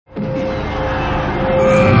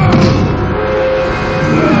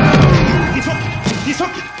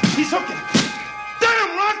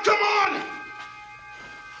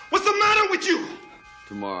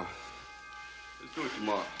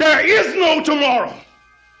tomorrow.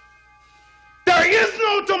 There is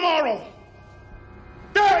no tomorrow.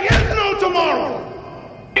 There is no tomorrow.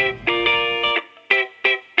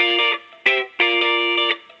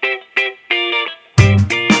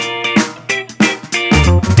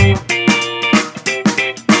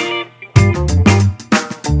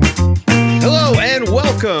 Hello and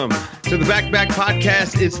welcome to the Back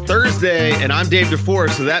Podcast. It's Thursday and I'm Dave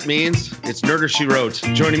DeForest, so that means it's Nerder She Wrote.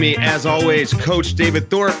 Joining me as always, Coach David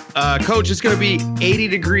Thorpe. Coach, it's going to be 80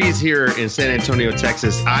 degrees here in San Antonio,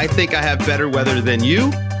 Texas. I think I have better weather than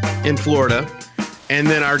you in Florida. And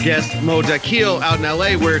then our guest, Mo Dakhil, out in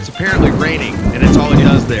LA, where it's apparently raining, and it's all he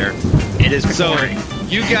does there. It is so pouring.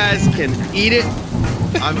 You guys can eat it.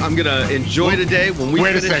 I'm gonna enjoy today when we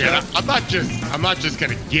wait a finish second. up. I'm not just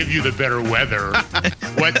gonna give you the better weather.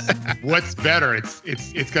 What's better?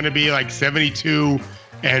 It's gonna be like 72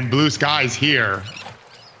 and blue skies here.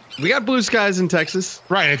 We got blue skies in Texas,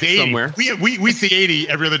 right? It's 80 somewhere. We see 80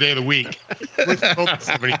 every other day of the week. We're still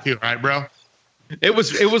 72, right, bro? It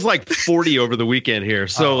was like 40 over the weekend here,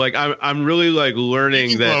 so like I'm really like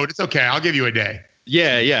learning that. Load. It's okay. I'll give you a day.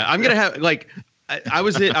 Yeah. I'm gonna have like. I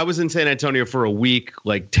was in San Antonio for a week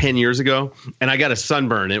like 10 years ago, and I got a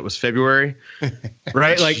sunburn. It was February,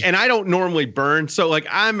 right? Like, and I don't normally burn, so like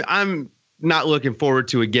I'm not looking forward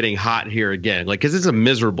to it getting hot here again, like because it's a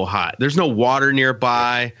miserable hot. There's no water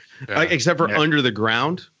nearby, except for under the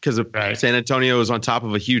ground, because San Antonio is on top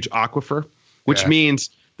of a huge aquifer, which means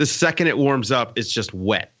the second it warms up, it's just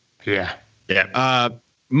wet. Yeah.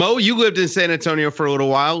 Mo, you lived in San Antonio for a little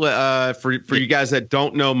while. For you guys that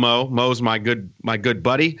don't know Mo, Mo's my good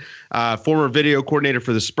buddy, former video coordinator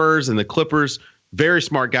for the Spurs and the Clippers. Very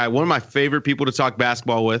smart guy. One of my favorite people to talk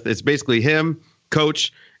basketball with. It's basically him,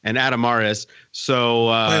 Coach, and Adam Mares. So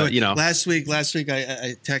wait. you know, last week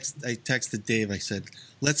I texted Dave. I said,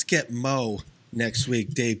 "Let's get Mo next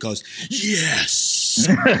week." Dave goes, "Yes."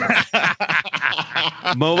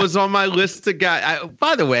 Mo was on my list of guys.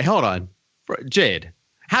 By the way, hold on, Jade.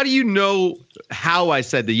 How do you know how I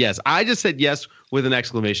said the yes? I just said yes with an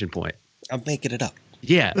exclamation point. I'm making it up.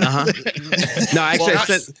 Yeah. No, actually, I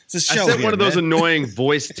sent one of those annoying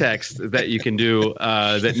voice texts that you can do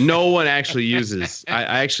that no one actually uses. I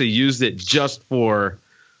actually used it just for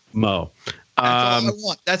Mo.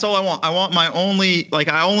 That's all I want. I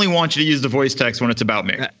only want you to use the voice text when it's about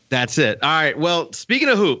me. That's it. All right. Well, speaking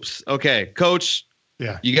of hoops, okay, Coach.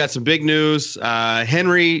 Yeah. You got some big news.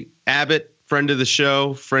 Henry Abbott. Friend of the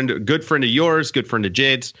show, good friend of yours, good friend of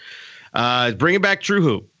Jade's, bringing back True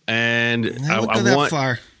Hoop, and I want that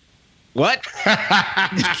far. What?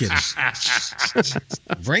 Just kidding.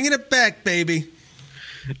 Bringing it back, baby.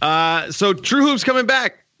 So True Hoop's coming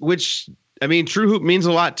back, which I mean, True Hoop means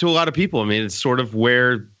a lot to a lot of people. I mean, it's sort of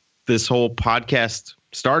where this whole podcast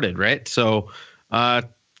started, right? So, can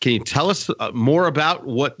you tell us more about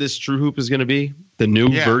what this True Hoop is going to be, the new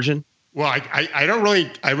version? Well,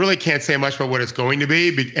 I really can't say much about what it's going to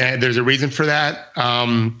be, and there's a reason for that.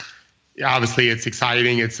 Obviously, it's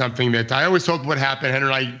exciting. It's something that I always hoped would happen.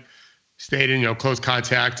 Henry and I stayed in close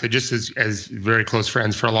contact, just as very close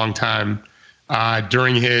friends for a long time.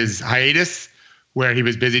 During his hiatus, where he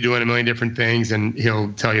was busy doing a million different things, and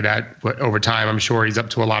he'll tell you that over time, I'm sure he's up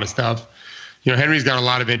to a lot of stuff. Henry's got a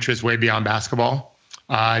lot of interest way beyond basketball.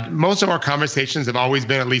 Most of our conversations have always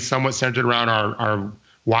been at least somewhat centered around our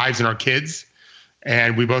wives and our kids.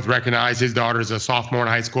 And we both recognize his daughter's a sophomore in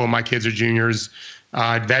high school. My kids are juniors.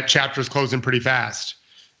 That chapter is closing pretty fast.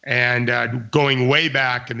 And going way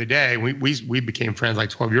back in the day, we became friends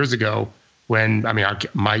like 12 years ago when,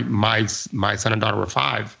 my son and daughter were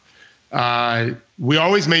 5. We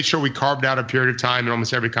always made sure we carved out a period of time in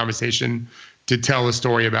almost every conversation to tell a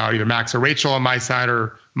story about either Max or Rachel on my side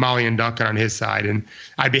or Molly and Duncan on his side. And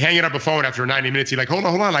I'd be hanging up a phone after 90 minutes. He'd like, hold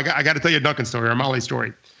on. I got to tell you a Duncan story or a Molly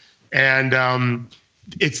story. And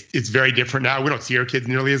it's very different now. We don't see our kids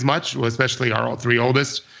nearly as much, especially our 3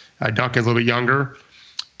 oldest. Duncan's a little bit younger.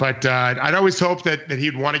 But I'd always hoped that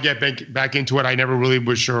he'd want to get back into it. I never really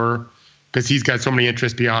was sure because he's got so many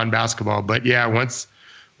interests beyond basketball. But yeah, once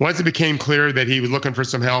it became clear that he was looking for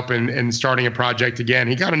some help and starting a project again,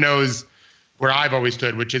 he kind of knows where I've always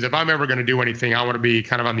stood, which is if I'm ever going to do anything, I want to be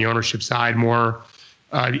kind of on the ownership side, more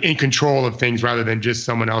in control of things rather than just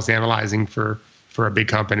someone else analyzing for a big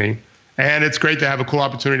company. And it's great to have a cool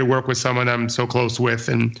opportunity to work with someone I'm so close with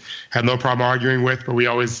and have no problem arguing with, but we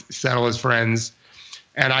always settle as friends.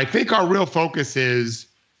 And I think our real focus is,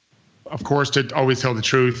 of course, to always tell the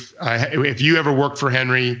truth. If you ever worked for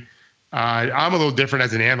Henry, I'm a little different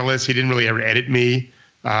as an analyst. He didn't really ever edit me.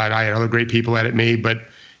 I had other great people edit me, but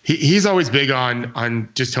he's always big on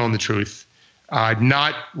just telling the truth,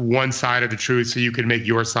 not one side of the truth so you can make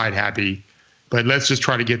your side happy. but let's just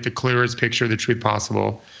try to get the clearest picture of the truth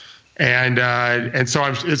possible. And so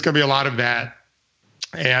it's going to be a lot of that.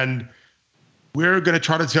 And we're going to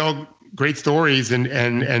try to tell great stories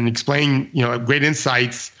and explain, great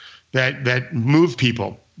insights that move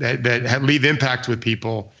people, that leave impact with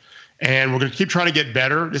people. And we're going to keep trying to get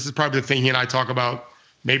better. This is probably the thing he and I talk about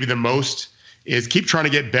maybe the most, is keep trying to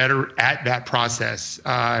get better at that process.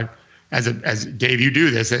 As Dave, you do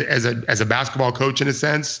this as a basketball coach in a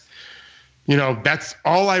sense. That's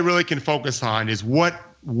all I really can focus on is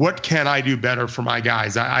what can I do better for my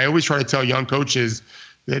guys. I always try to tell young coaches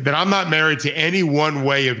that I'm not married to any one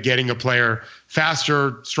way of getting a player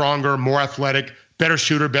faster, stronger, more athletic, better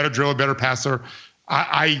shooter, better driller, better passer.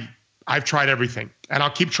 I've tried everything, and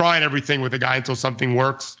I'll keep trying everything with a guy until something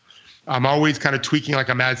works. I'm always kind of tweaking like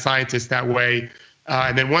a mad scientist that way.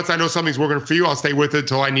 And then once I know something's working for you, I'll stay with it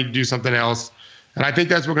until I need to do something else. And I think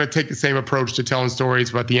we're going to take the same approach to telling stories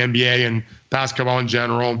about the NBA and basketball in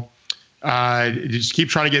general. Just keep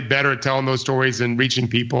trying to get better at telling those stories and reaching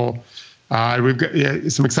people. We've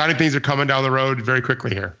got some exciting things are coming down the road very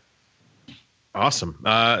quickly here. Awesome.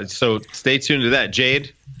 So stay tuned to that.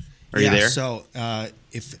 Jade, are you there? So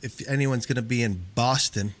if anyone's going to be in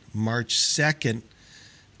Boston, March 2nd,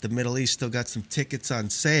 the Middle East still got some tickets on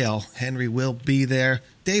sale. Henry will be there.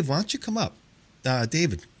 Dave, why don't you come up?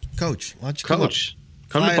 David, Coach, why don't you come up?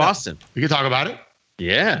 Come to Boston. We can talk about it.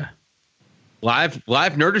 Yeah. Live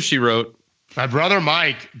Nerder She Wrote. My brother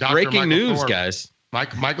Mike, Dr. Breaking Michael news, Thorpe, guys.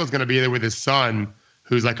 Michael's going to be there with his son,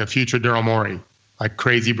 who's like a future Daryl Morey, like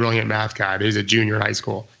crazy, brilliant math guy. He's a junior in high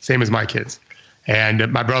school, same as my kids.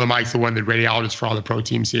 And my brother Mike's the one that radiologist for all the pro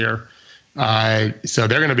teams here. So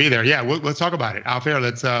they're going to be there. Yeah, let's talk about it. Out there,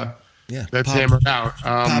 let's hammer it out.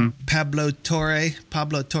 Pablo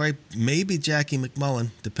Torre, maybe Jackie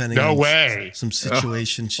McMullen, depending on some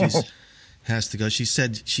situation has to go. She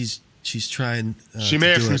said she's trying. She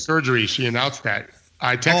may have some surgery. She announced that.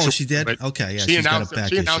 I texted her. She did? Okay, yeah. She announced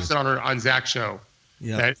it on Zach's show.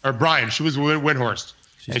 Yeah. Or Brian. She was with Windhorst.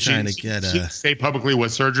 She's trying to get she didn't say publicly what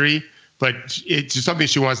surgery, but it's just something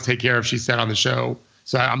she wants to take care of. She said on the show.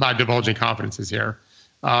 So I'm not divulging confidences here.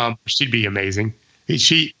 She'd be amazing.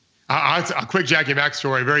 A quick Jackie Mack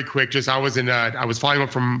story, very quick. I was flying up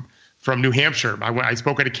from New Hampshire. I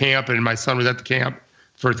spoke at a camp, and my son was at the camp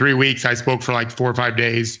for 3 weeks. I spoke for like 4 or 5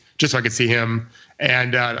 days just so I could see him.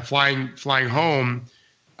 And flying home,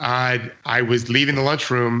 I was leaving the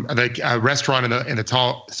lunchroom, the restaurant in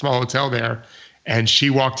the small hotel there, and she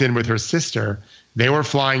walked in with her sister. They were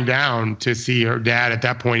flying down to see her dad. At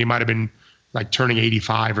that point, he might have been like turning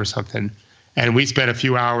 85 or something. And we spent a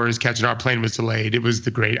few hours catching our plane was delayed. It was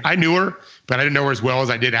I knew her, but I didn't know her as well as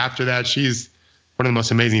I did after that. She's one of the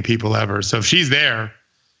most amazing people ever. So if she's there,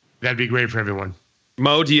 that'd be great for everyone.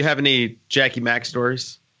 Mo, do you have any Jackie Mack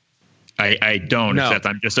stories? I don't, No. except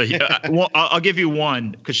I'm just well, I'll give you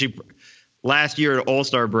one, because she last year at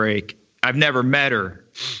All-Star break, I've never met her,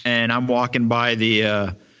 and I'm walking by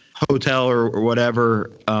the hotel or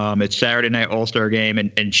whatever. It's Saturday night All-Star game,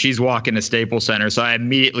 and she's walking to Staples Center. So I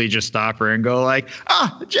immediately just stop her and go like,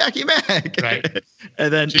 Jackie Mack. Right.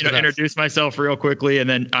 And then introduce myself real quickly. And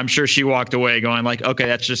then I'm sure she walked away going like, okay,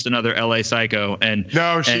 that's just another LA psycho. And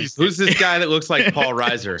no, who's this guy that looks like Paul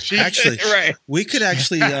Reiser? Actually, right. we could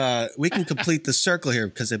we can complete the circle here,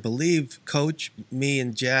 because I believe Coach, me,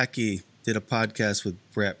 and Jackie did a podcast with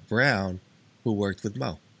Brett Brown, who worked with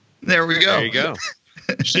Mo. There we go. There you go.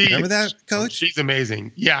 Remember that, Coach? She's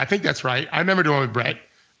amazing. Yeah, I think that's right. I remember doing it with Brett.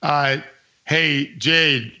 Hey,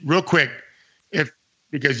 Jade, real quick,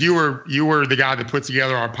 because you were the guy that put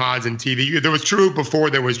together our pods and TV. There was Troop before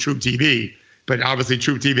there was Troop TV, but obviously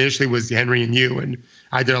Troop TV initially was Henry and you, and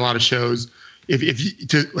I did a lot of shows.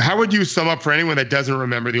 How would you sum up for anyone that doesn't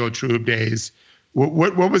remember the old Troop days?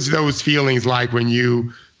 What was those feelings like when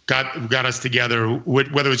you got us together, whether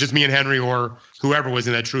it was just me and Henry or whoever was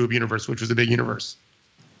in that Troop universe, which was a big universe?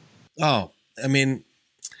 Oh, I mean,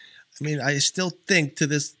 I still think to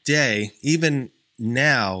this day, even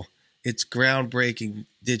now, it's groundbreaking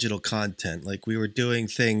digital content. Like, we were doing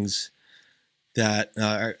things that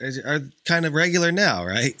are kind of regular now,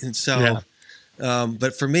 right? And so,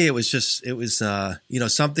 but for me, it was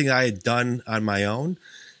something I had done on my own.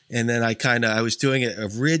 And then I was doing it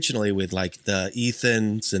originally with like the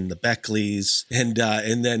Ethans and the Beckleys. And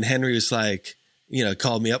then Henry was like,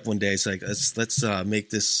 called me up one day. It's like, let's make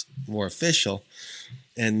this more official.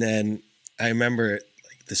 And then I remember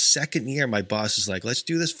like the second year, my boss was like, let's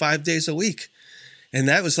do this 5 days a week. And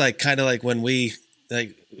that was like kind of like when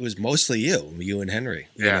it was mostly you and Henry,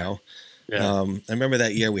 you know? Yeah. I remember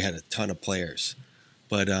that year we had a ton of players,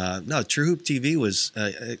 but no, True Hoop TV was,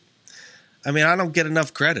 I don't get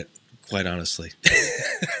enough credit, quite honestly.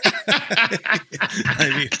 I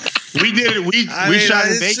mean, we did it. We shot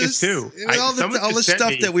in Vegas too. All the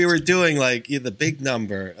stuff that we were doing, like the big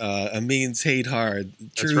number, Amin's Hate Hard,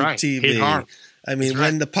 True TV. Hate Hard. I mean,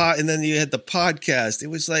 when the and then you had the podcast. It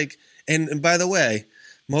was like, and by the way,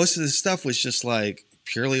 most of the stuff was just like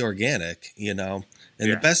purely organic, you know.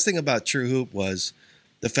 And the best thing about True Hoop was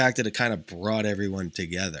the fact that it kind of brought everyone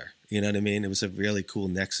together. You know what I mean? It was a really cool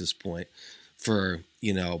nexus point for,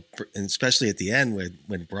 you know, and especially at the end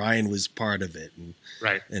when Brian was part of it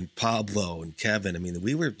and Pablo and Kevin. I mean,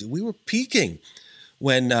 we were peaking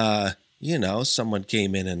when, you know, someone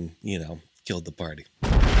came in and, you know, killed the party.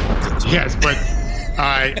 Yes, but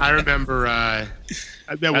I remember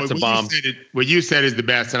that's a bomb. What you said is the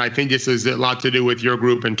best, and I think this has a lot to do with your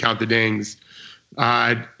group and Count the Dings.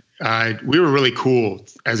 We were really cool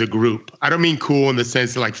as a group. I don't mean cool in the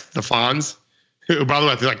sense of like the Fonz, who, by the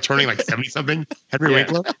way, they're like turning like 70 something. Henry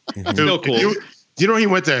Winkler, still cool. Do you know he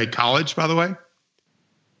went to college? By the way,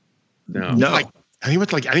 no. I think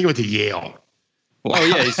he went to Yale. Oh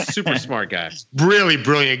yeah, he's a super smart guy. Really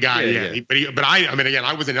brilliant guy. Yeah. But I mean, again,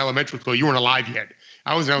 I was in elementary school. You weren't alive yet.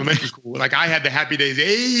 I was in elementary school. Like I had the Happy Days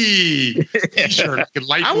T-shirt.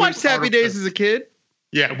 I watched Happy Days as a kid.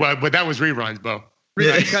 Yeah, but that was reruns, Bo.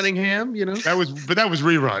 Cunningham, you know. That was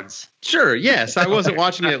reruns. Sure. Yes, I wasn't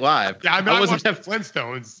watching it live. Yeah, I wasn't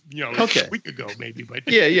Flintstones. You know, a week ago maybe, but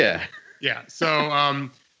yeah. So,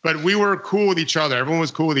 but we were cool with each other. Everyone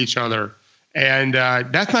was cool with each other. And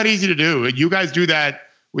that's not easy to do. You guys do that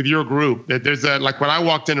with your group. That there's like when I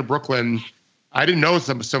walked into Brooklyn, I didn't know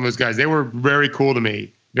some of those guys. They were very cool to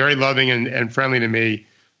me, very loving and friendly to me.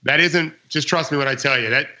 That isn't, just trust me when I tell you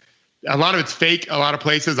that a lot of it's fake. A lot of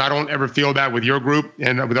places I don't ever feel that with your group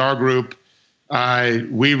and with our group.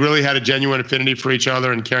 We really had a genuine affinity for each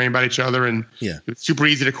other and caring about each other, and it's super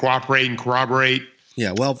easy to cooperate and corroborate.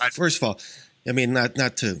 Yeah. Well, first of all, I mean, not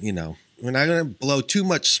to, you know, we're not going to blow too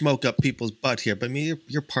much smoke up people's butt here, but I mean,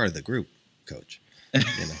 you're part of the group, Coach. You know,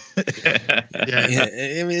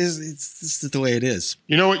 I mean, it's just the way it is.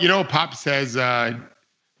 You know what Pop says, and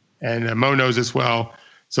Mo knows this well.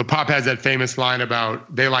 So Pop has that famous line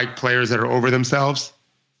about they like players that are over themselves.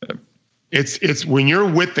 It's when you're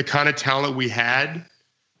with the kind of talent we had,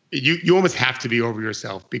 you almost have to be over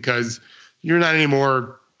yourself because you're not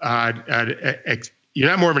anymore. You're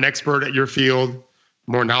not more of an expert at your field,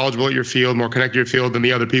 more knowledgeable at your field, more connected to your field than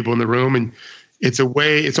the other people in the room. And it's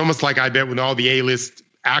almost like I bet when all the A-list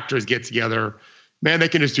actors get together, man, they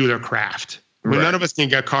can just do their craft. When none of us can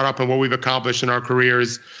get caught up in what we've accomplished in our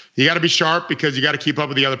careers, you got to be sharp because you got to keep up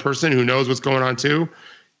with the other person who knows what's going on too.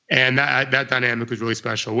 And that dynamic was really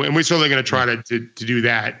special. And we're certainly going to try to do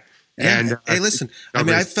that. And hey, listen, I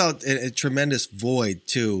mean, I felt a tremendous void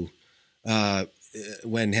too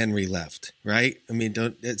when Henry left, right? I mean,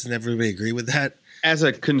 doesn't everybody agree with that? As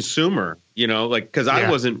a consumer, you know, like, because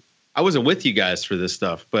I wasn't with you guys for this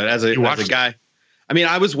stuff, but as a guy, I mean,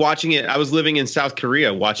 I was watching it. I was living in South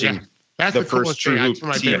Korea watching the first True Hoop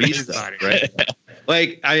TV stuff, right?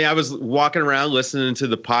 Like, I was walking around listening to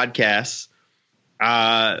the podcasts,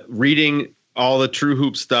 reading all the True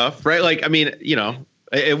Hoop stuff, right? Like, I mean, you know,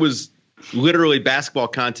 it was literally basketball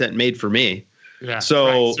content made for me. Yeah.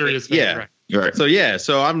 So serious thing, right.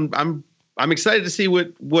 So I'm excited to see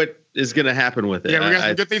what is going to happen with it. Yeah, we got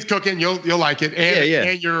some good things cooking. You'll like it. And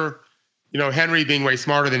and you're, you know, Henry being way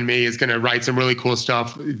smarter than me is going to write some really cool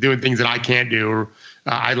stuff, doing things that I can't do.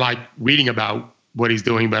 I like reading about what he's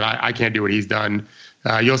doing, but I can't do what he's done.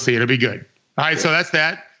 You'll see. It'll be good. All right, so that's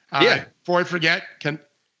that. Before I forget, can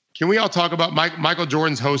we all talk about Michael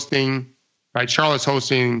Jordan's hosting, right? Charlotte's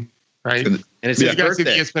hosting, right? And it's Did you guys see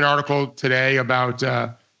the ESPN article today about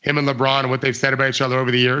him and LeBron and what they've said about each other over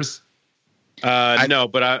the years? No,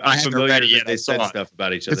 but I'm familiar that they said stuff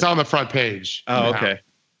about each other. It's on the front page. Oh, okay.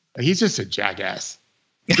 He's just a jackass.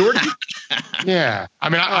 Jordan? Yeah. I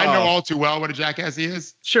mean, I know all too well what a jackass he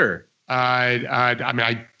is. Sure. I mean,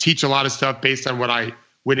 I teach a lot of stuff based on what I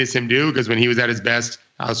witnessed him do because when he was at his best,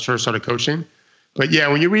 I was first started coaching. But yeah,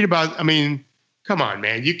 when you read about, I mean, come on,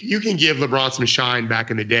 man. You can give LeBron some shine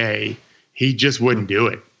back in the day. He just wouldn't do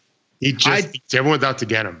it. Everyone's out to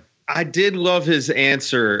get him. I did love his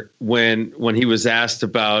answer when he was asked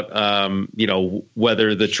about, you know,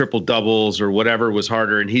 whether the triple doubles or whatever was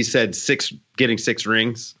harder. And he said getting 6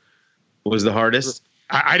 rings was the hardest.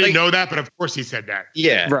 I didn't know that, but of course he said that.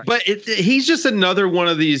 Yeah. Right. But he's just another one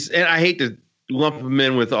of these. And I hate to lump him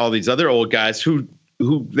in with all these other old guys who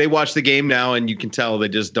they watch the game now and you can tell they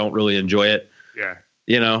just don't really enjoy it. Yeah.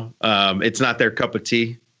 You know, it's not their cup of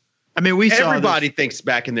tea. I mean, everybody thinks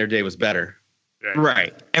back in their day was better.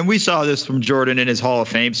 Right. And we saw this from Jordan in his Hall of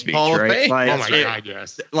Fame speech, Hall of right? Fame? Like, Oh my God,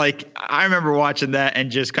 yes. Like, I remember watching that and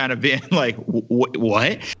just kind of being like,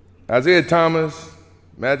 what? Isaiah Thomas,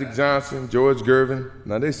 Magic Johnson, George Gervin.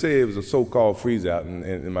 Now, they say it was a so-called freeze-out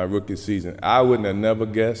in my rookie season. I wouldn't have never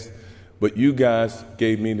guessed, but you guys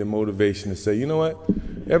gave me the motivation to say, you know what?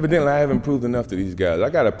 Evidently, I haven't proved enough to these guys. I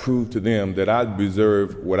got to prove to them that I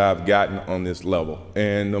deserve what I've gotten on this level.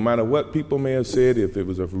 And no matter what people may have said, if it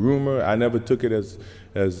was a rumor, I never took it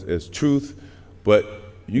as truth. But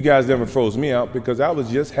you guys never froze me out because I was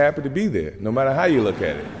just happy to be there, no matter how you look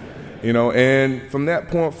at it. You know, and from that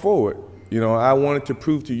point forward, you know, I wanted to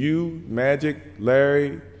prove to you, Magic,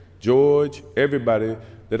 Larry, George, everybody,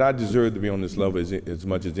 that I deserve to be on this level as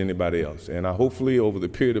much as anybody else. And I hopefully, over the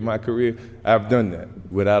period of my career, I've done that,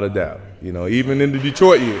 without a doubt. You know, even in the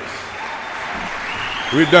Detroit years,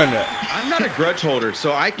 we've done that. I'm not a grudge holder,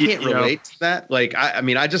 so I can't relate to that. Like, I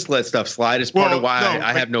mean, I just let stuff slide. It's part of why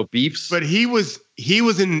I have no beefs. But he was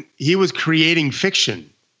creating fiction.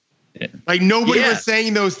 Yeah. Like, nobody was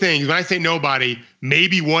saying those things. When I say nobody,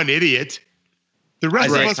 maybe one idiot. The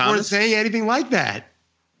rest of us weren't saying anything like that.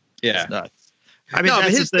 Yeah. I mean,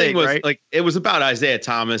 his thing was right? like, it was about Isaiah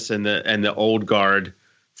Thomas and the old guard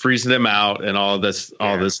freezing them out and all this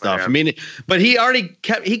stuff. I mean, but he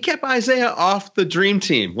kept Isaiah off the dream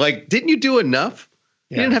team. Like, didn't you do enough?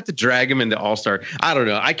 You didn't have to drag him into All-Star. I don't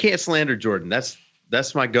know. I can't slander Jordan.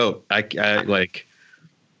 That's my goat. I like.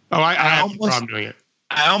 Oh, I have no problem doing it.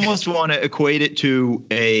 I almost want to equate it to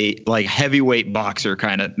a like heavyweight boxer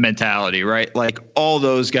kind of mentality, right? Like all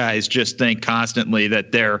those guys just think constantly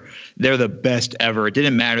that they're the best ever. It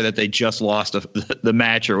didn't matter that they just lost the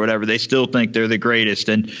match or whatever. They still think they're the greatest.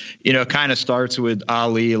 And, you know, it kind of starts with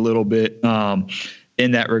Ali a little bit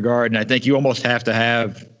in that regard. And I think you almost have to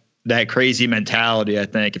have that crazy mentality, I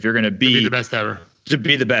think, if you're going to be the best ever. To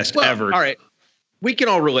be the best ever. All right. We can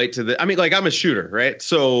all relate to that. I mean, like, I'm a shooter, right?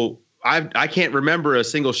 So I can't remember a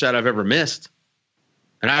single shot I've ever missed.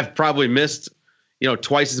 And I've probably missed, you know,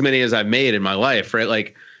 twice as many as I've made in my life, right?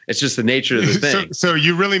 Like, it's just the nature of the thing. So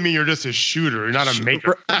you really mean you're just a shooter, you're not a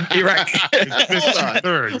maker. You're right.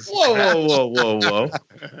 Whoa.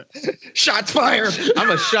 Shots fired. I'm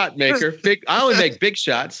a shot maker. I only make big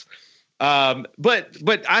shots.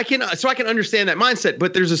 But I can understand that mindset,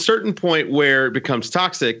 but there's a certain point where it becomes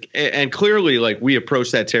toxic. And clearly, like, we approach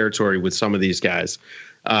that territory with some of these guys.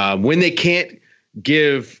 When they can't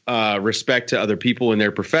give respect to other people in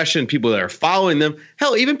their profession, people that are following them,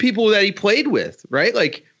 hell, even people that he played with, right?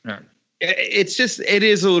 Like, it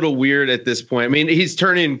is a little weird at this point. I mean, he's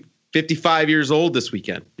turning 55 years old this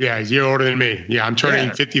weekend. Yeah, he's a year older than me. Yeah, I'm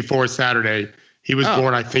turning 54 Saturday. He was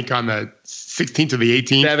born, I think, on the 16th or the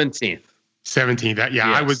 18th? 17th.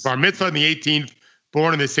 I was bar mitzvah on the 18th.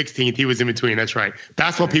 Born on the 16th, he was in between. That's right.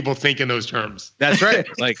 That's what people think in those terms. That's right.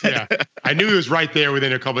 Like, yeah, I knew he was right there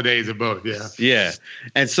within a couple of days of both. Yeah. Yeah.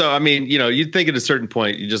 And so, I mean, you know, you'd think at a certain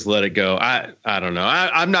point, you just let it go. I don't know.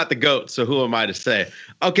 I'm not the GOAT, so who am I to say?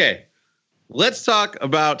 Okay, let's talk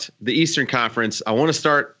about the Eastern Conference. I want to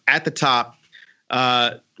start at the top.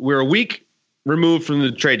 We're a week removed from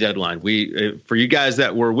the trade deadline. For you guys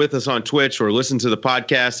that were with us on Twitch or listened to the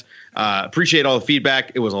podcast, appreciate all the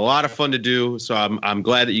feedback. It was a lot of fun to do, so I'm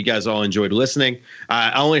glad that you guys all enjoyed listening.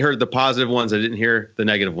 I only heard the positive ones. I didn't hear the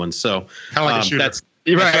negative ones. So a shooter. That's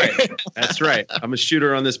right. That's right. I'm a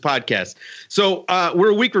shooter on this podcast. So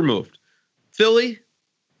we're a week removed. Philly,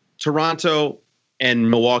 Toronto,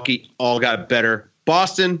 and Milwaukee all got better.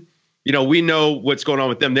 Boston, you know, we know what's going on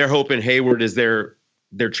with them. They're hoping Hayward is their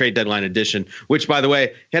trade deadline addition, which, by the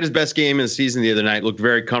way, had his best game in the season the other night, looked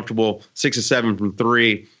very comfortable, 6 of 7 from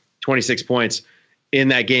 3, 26 points in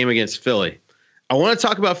that game against Philly. I want to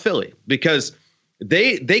talk about Philly because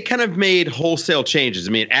they kind of made wholesale changes.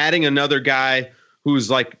 I mean, adding another guy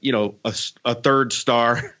who's like, you know, a third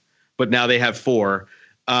star, but now they have 4.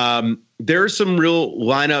 There's some real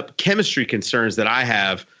lineup chemistry concerns that I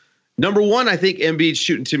have. Number one, I think Embiid's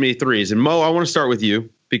shooting too many threes. And Mo, I want to start with you,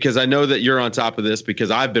 because I know that you're on top of this because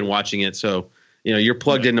I've been watching it. So, you know, you're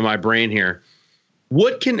plugged into my brain here.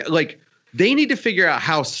 They need to figure out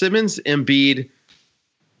how Simmons, Embiid,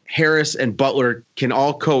 Harris, and Butler can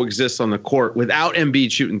all coexist on the court without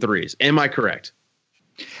Embiid shooting threes. Am I correct?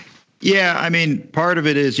 Yeah, I mean, part of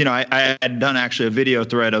it is, you know, I had done actually a video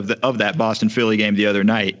thread of that Boston Philly game the other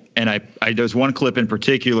night. And there's one clip in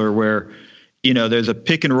particular where, you know, there's a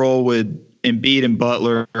pick and roll with Embiid and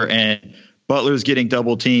Butler, and Butler's getting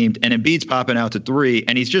double teamed, and Embiid's popping out to 3,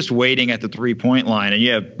 and he's just waiting at the 3-point line. And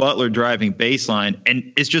you have Butler driving baseline,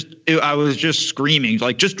 and I was just screaming,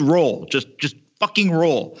 like, just roll, just fucking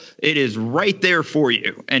roll. It is right there for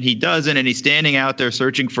you. And he doesn't, and he's standing out there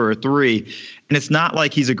searching for a three. And it's not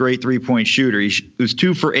like he's a great 3-point shooter. He was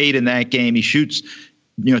 2 for 8 in that game. He shoots,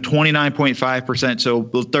 29.5%, so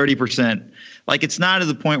 30%. Like, it's not to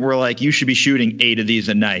the point where, like, you should be shooting 8 of these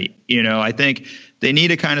a night. I think they need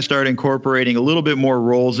to kind of start incorporating a little bit more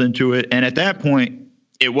rolls into it. And at that point,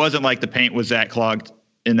 it wasn't like the paint was that clogged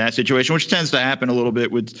in that situation, which tends to happen a little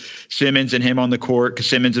bit with Simmons and him on the court, because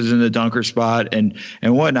Simmons is in the dunker spot and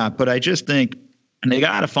whatnot. But I just think they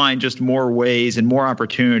got to find just more ways and more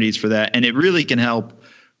opportunities for that. And it really can help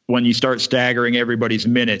when you start staggering everybody's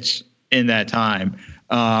minutes in that time.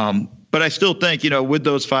 But I still think, with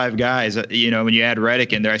those 5 guys, when you add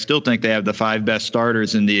Redick in there, I still think they have the 5 best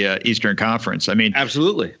starters in the Eastern Conference. I mean,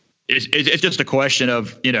 absolutely. It's just a question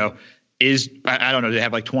of, I don't know, they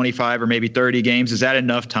have like 25 or maybe 30 games. Is that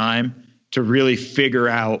enough time to really figure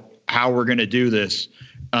out how we're going to do this?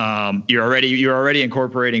 You're already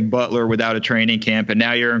incorporating Butler without a training camp, and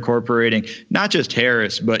now you're incorporating not just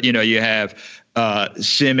Harris, but you have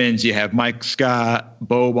Simmons, you have Mike Scott,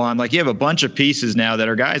 Boban. Like, you have a bunch of pieces now that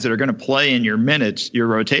are guys that are going to play in your minutes, your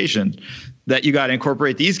rotation, that you got to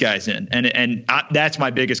incorporate these guys in, and that's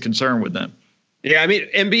my biggest concern with them. Yeah, I mean,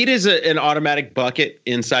 Embiid is an automatic bucket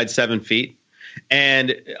inside 7 feet.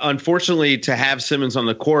 And unfortunately, to have Simmons on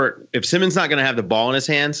the court, if Simmons not going to have the ball in his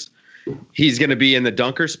hands, he's going to be in the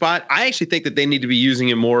dunker spot. I actually think that they need to be using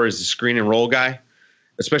him more as a screen and roll guy,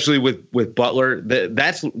 especially with Butler.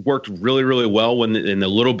 That's worked really, really well in the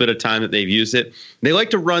little bit of time that they've used it. They like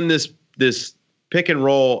to run this pick and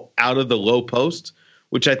roll out of the low post,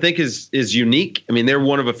 which I think is unique. I mean, they're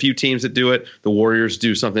one of a few teams that do it. The Warriors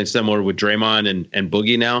do something similar with Draymond and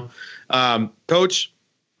Boogie now. Coach,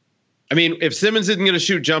 I mean, if Simmons isn't going to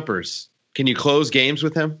shoot jumpers, can you close games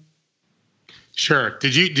with him? Sure.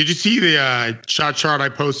 Did you see the shot chart I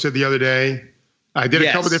posted the other day? I did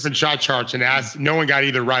a couple different shot charts and asked. No one got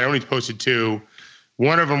either right. I only posted 2.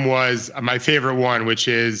 One of them was my favorite one, which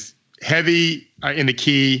is heavy in the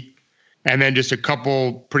key, and then just a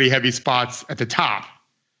couple pretty heavy spots at the top.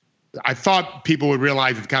 I thought people would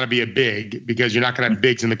realize it's got to be a big, because you're not going to have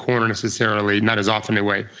bigs in the corner necessarily, not as often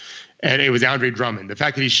anyway. And it was Andre Drummond. The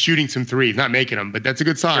fact that he's shooting some threes, not making them, but that's a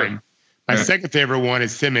good sign. Sure. My second favorite one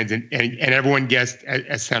is Simmons, and everyone guessed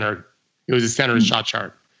at center. It was a center shot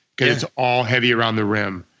chart, because it's all heavy around the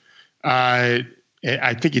rim. I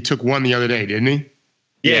think he took one the other day, didn't he?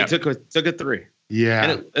 Yeah, he took a 3. Yeah,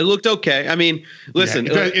 and it looked okay. I mean, listen,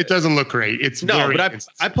 it doesn't look great. It's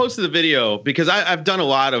I posted the video because I've done a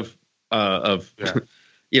lot of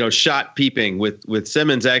shot peeping with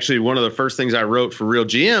Simmons. Actually, one of the first things I wrote for Real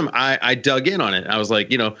GM, I dug in on it. I was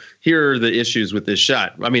like, here are the issues with this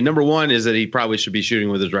shot. I mean, number one is that he probably should be shooting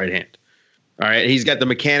with his right hand. All right, he's got the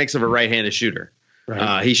mechanics of a right-handed shooter.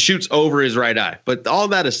 Right. He shoots over his right eye. But all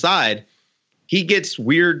that aside, he gets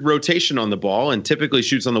weird rotation on the ball and typically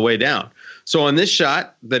shoots on the way down. So on this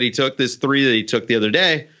shot that he took, this 3 that he took the other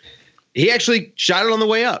day, he actually shot it on the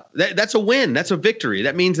way up. That's a win. That's a victory.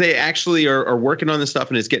 That means they actually are working on this stuff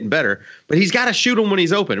and it's getting better. But he's got to shoot them when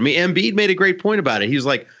he's open. I mean, Embiid made a great point about it. He was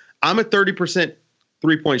like, I'm a 30%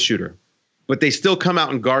 3-point shooter, but they still come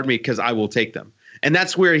out and guard me because I will take them. And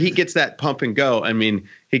that's where he gets that pump and go. I mean,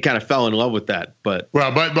 he kind of fell in love with that. But you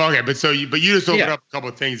just opened up a couple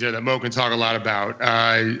of things there that Mo can talk a lot about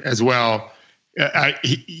as well.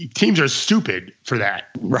 Teams are stupid for that.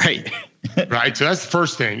 Right. Right. So that's the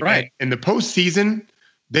first thing. Right. In the postseason,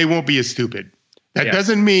 they won't be as stupid. That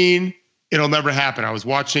doesn't mean it'll never happen. I was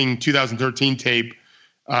watching 2013 tape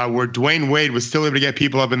where Dwayne Wade was still able to get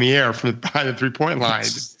people up in the air from behind the 3-point line.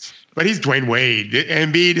 But he's Dwayne Wade.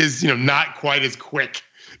 Embiid is, not quite as quick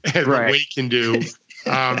as what Wade can do.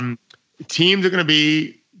 Teams are going to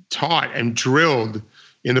be taught and drilled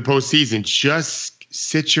in the postseason. Just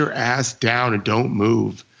sit your ass down and don't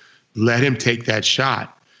move. Let him take that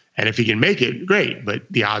shot. And if he can make it, great. But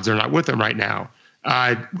the odds are not with him right now.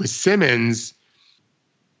 With Simmons,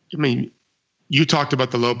 I mean, you talked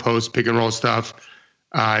about the low post, pick and roll stuff.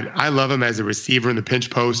 I love him as a receiver in the pinch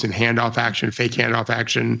post and handoff action, fake handoff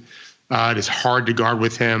action. It is hard to guard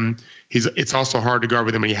with him. It's also hard to guard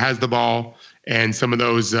with him when he has the ball. And some of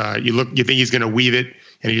those, you think he's going to weave it,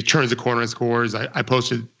 and he turns the corner and scores. I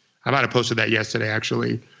might have posted that yesterday,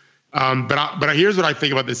 actually. But here's what I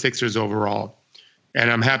think about the Sixers overall,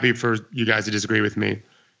 and I'm happy for you guys to disagree with me.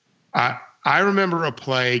 I remember a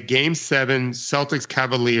play, Game 7, Celtics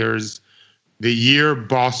Cavaliers, the year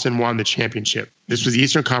Boston won the championship. This was the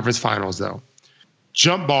Eastern Conference Finals, though.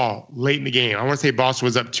 Jump ball late in the game. I want to say Boston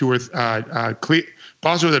was up 2 or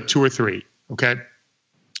 3. Okay,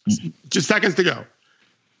 just seconds to go.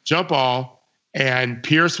 Jump ball, and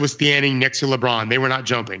Pierce was standing next to LeBron. They were not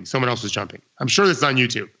jumping. Someone else was jumping. I'm sure this is on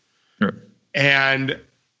YouTube. Sure. And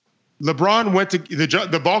LeBron went to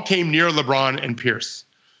the ball came near LeBron and Pierce,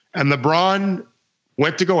 and LeBron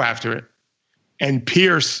went to go after it, and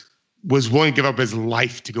Pierce was willing to give up his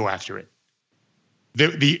life to go after it.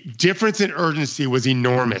 The difference in urgency was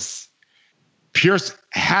enormous. Pierce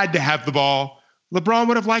had to have the ball. LeBron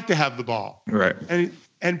would have liked to have the ball. Right.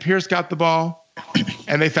 And Pierce got the ball,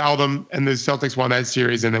 and they fouled him, and the Celtics won that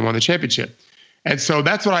series, and they won the championship. And so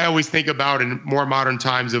that's what I always think about in more modern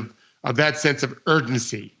times of that sense of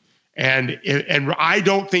urgency. And I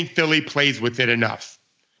don't think Philly plays with it enough.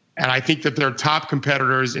 And I think that their top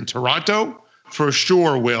competitors in Toronto for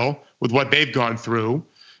sure will, with what they've gone through.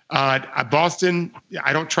 Boston,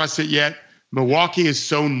 I don't trust it yet. Milwaukee is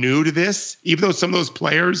so new to this, even though some of those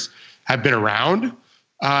players have been around.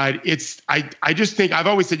 I just think I've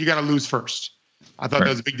always said you got to lose first. I thought that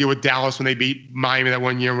was a big deal with Dallas when they beat Miami that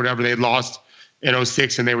one year, whatever. They had lost in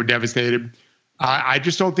 2006 and they were devastated. I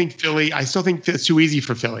just don't think Philly. I still think it's too easy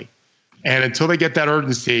for Philly. And until they get that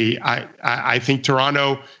urgency, I think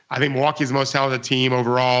Toronto. I think Milwaukee is the most talented team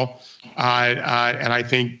overall, and I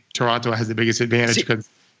think Toronto has the biggest advantage because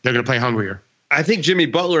they're going to play hungrier. I think Jimmy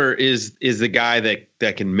Butler is the guy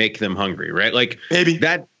that can make them hungry, right? Like maybe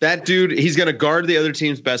that dude, he's going to guard the other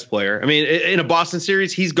team's best player. I mean, in a Boston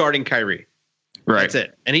series, he's guarding Kyrie. Right. That's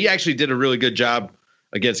it. And he actually did a really good job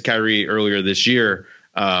against Kyrie earlier this year.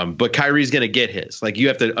 But Kyrie's going to get his. Like, you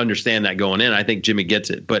have to understand that going in. I think Jimmy gets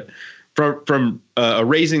it. But from a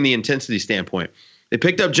raising the intensity standpoint, they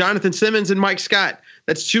picked up Jonathan Simmons and Mike Scott.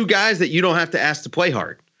 That's two guys that you don't have to ask to play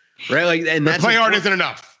hard, right? Like, and that's play hard isn't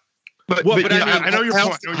enough. But I know your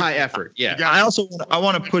point. High effort. Yeah. I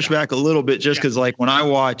want to push back a little bit just because, like, when I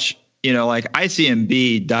watch, like I see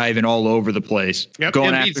Embiid diving all over the place,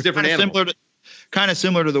 going Embiid's after different animal. Kind of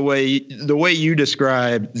similar to the way you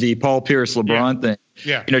described the Paul Pierce LeBron thing.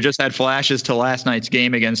 Yeah. Just had flashes to last night's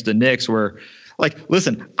game against the Knicks where, like,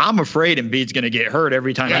 listen, I'm afraid Embiid's going to get hurt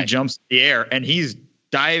every time he jumps in the air, and he's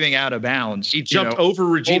diving out of bounds. He jumped over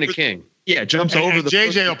Regina King. Yeah, jumps over the.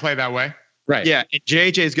 JJ will play that way. Right. Yeah, and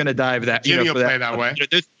JJ's going to dive that. Jimmy will play that way.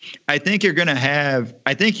 I think you're going to have.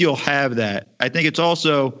 I think you'll have that. I think it's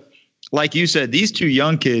also, like you said, these two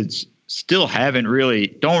young kids still don't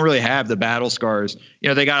really have the battle scars.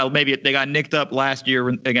 They got nicked up last year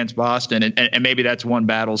against Boston, and maybe that's one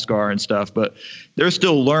battle scar and stuff. But they're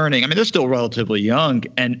still learning. I mean, they're still relatively young,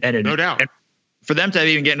 and no doubt. And for them to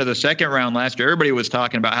even get into the second round last year, everybody was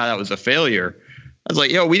talking about how that was a failure. I was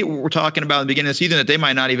like, we were talking about in the beginning of the season that they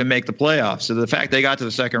might not even make the playoffs. So the fact they got to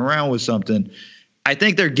the second round was something. I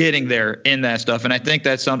think they're getting there in that stuff. And I think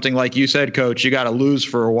that's something, like you said, Coach, you got to lose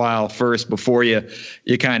for a while first before you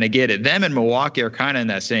kind of get it. Them and Milwaukee are kind of in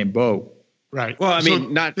that same boat. Right. Well, I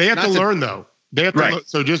mean, they have to learn, though. They have to right.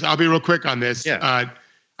 So I'll be real quick on this. Yeah.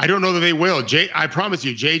 I don't know that they will. I promise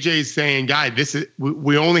you, JJ is saying, guy,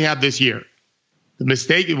 we only have this year. The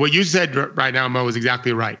mistake, what you said right now, Mo, is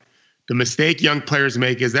exactly right. The mistake young players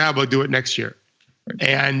make is that we'll do it next year.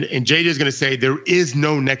 And JJ is going to say there is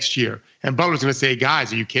no next year. And Butler's going to say,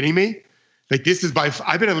 guys, are you kidding me? Like, this is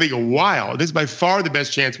I've been in the league a while. This is by far the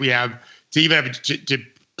best chance we have to even have to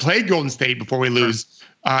play Golden State before we lose.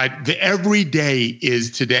 Every day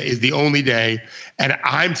is the only day. And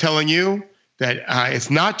I'm telling you that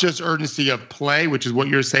it's not just urgency of play, which is what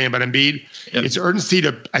you're saying about Embiid. Yep. It's urgency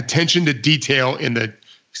to attention to detail in the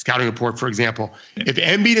scouting report, for example. Yep. If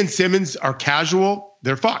Embiid and Simmons are casual,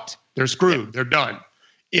 they're fucked. They're screwed. Yep. They're done.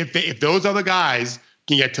 If those other guys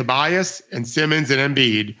can get Tobias and Simmons and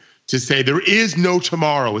Embiid to say there is no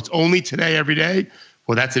tomorrow, it's only today every day,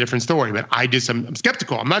 well, that's a different story. But I'm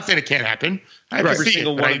skeptical. I'm not saying it can't happen. Every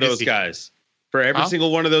single one of those guys. For every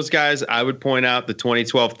single one of those guys, I would point out the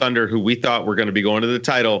 2012 Thunder, who we thought were going to be going to the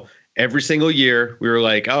title. Every single year, we were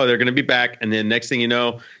like, "Oh, they're going to be back," and then next thing you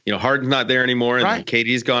know, Harden's not there anymore, and then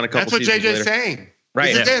KD's gone a couple seasons later. That's what JJ's saying.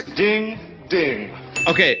 Right. Yeah. Ding, ding.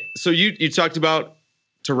 Okay, so you talked about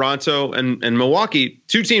Toronto and Milwaukee,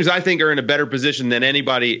 two teams I think are in a better position than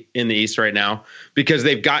anybody in the East right now because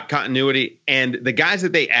they've got continuity, and the guys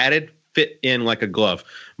that they added fit in like a glove.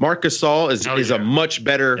 Marc Gasol is a much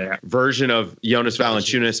better version of Jonas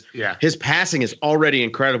Valanciunas. Yeah. His passing is already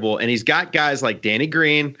incredible, and he's got guys like Danny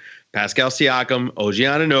Green, Pascal Siakam, OG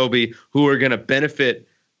Anunoby, who are going to benefit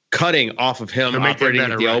cutting off of him operating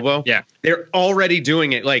at the elbow. Yeah. They're already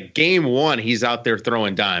doing it. Like game one, he's out there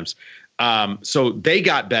throwing dimes. So they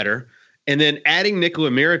got better. And then adding Nikola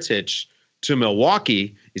Mirotic to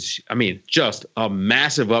Milwaukee is, just a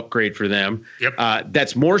massive upgrade for them. Yep.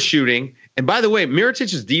 That's more shooting. And by the way,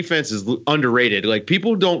 Mirotic's defense is underrated. Like,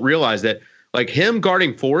 people don't realize that like him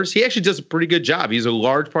guarding fours, he actually does a pretty good job. He's a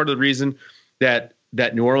large part of the reason that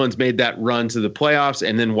New Orleans made that run to the playoffs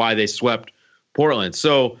and then why they swept Portland.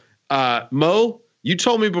 So, Mo, you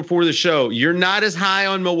told me before the show you're not as high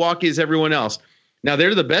on Milwaukee as everyone else. Now,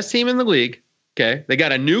 they're the best team in the league. Okay. They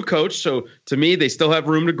got a new coach. So to me, they still have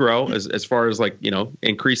room to grow as far as like,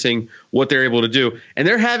 increasing what they're able to do. And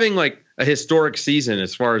they're having like a historic season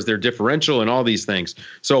as far as their differential and all these things.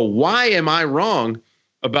 So why am I wrong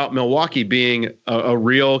about Milwaukee being a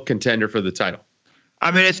real contender for the title?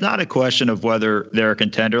 I mean, it's not a question of whether they're a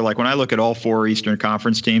contender. Like when I look at all 4 Eastern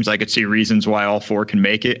Conference teams, I could see reasons why all 4 can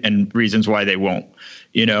make it and reasons why they won't.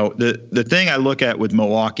 The thing I look at with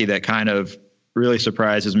Milwaukee that kind of really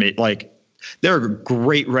surprises me, like, they're a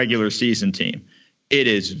great regular season team. It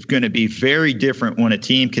is going to be very different when a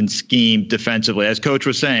team can scheme defensively. As Coach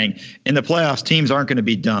was saying, in the playoffs, teams aren't going to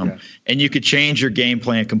be dumb, and you could change your game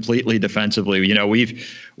plan completely defensively.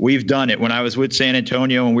 We've done it. When I was with San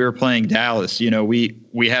Antonio and we were playing Dallas,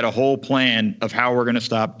 we had a whole plan of how we're going to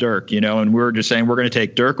stop Dirk, and we were just saying we're going to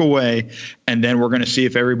take Dirk away, and then we're going to see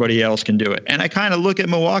if everybody else can do it. And I kind of look at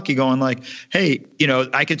Milwaukee going like, hey,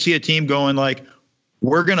 I could see a team going like,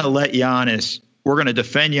 we're going to let Giannis. We're going to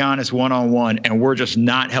defend Giannis one-on-one, and we're just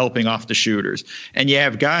not helping off the shooters. And you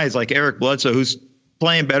have guys like Eric Bledsoe, who's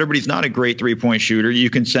playing better, but he's not a great three-point shooter. You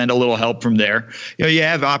can send a little help from there. You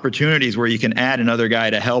have opportunities where you can add another guy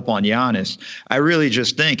to help on Giannis. I really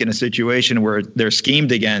just think in a situation where they're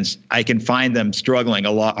schemed against, I can find them struggling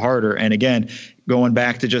a lot harder. And again, going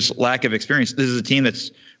back to just lack of experience, this is a team that's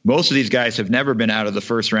most of these guys have never been out of the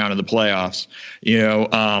first round of the playoffs.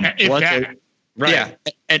 Bledsoe, right. Yeah.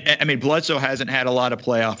 And I mean, Bledsoe hasn't had a lot of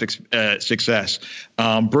playoff success.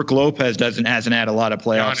 Brook Lopez hasn't had a lot of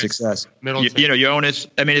playoff success. Jonas.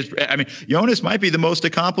 Jonas might be the most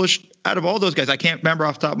accomplished out of all those guys. I can't remember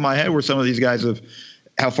off the top of my head how far some of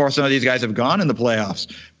these guys have gone in the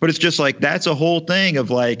playoffs. But it's just like that's a whole thing of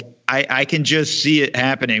like I can just see it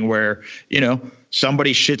happening where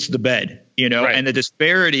somebody shits the bed, and the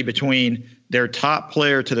disparity between their top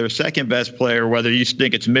player to their second best player, whether you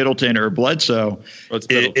think it's Middleton or Bledsoe,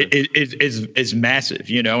 is massive,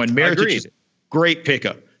 and Mirotic is a great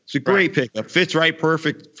pickup. It's a great pickup. Fits right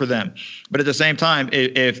perfect for them. But at the same time,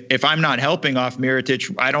 if I'm not helping off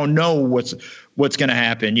Mirotic, I don't know what's going to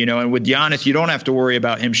happen, and with Giannis, you don't have to worry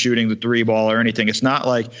about him shooting the 3-ball or anything. It's not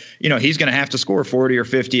like, he's going to have to score 40 or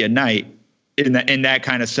 50 a night in that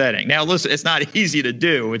kind of setting. Now, listen, it's not easy to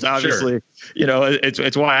do. It's obviously,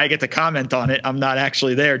 it's why I get to comment on it. I'm not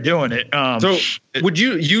actually there doing it. So would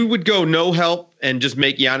you would go no help and just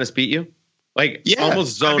make Giannis beat you? Like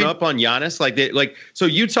almost zone up on Giannis? So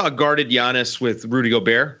Utah guarded Giannis with Rudy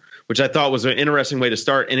Gobert, which I thought was an interesting way to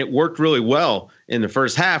start. And it worked really well in the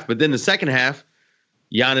first half. But then the second half,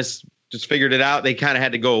 Giannis just figured it out. They kind of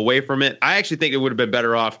had to go away from it. I actually think it would have been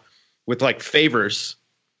better off with like Favors,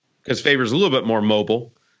 because Favors a little bit more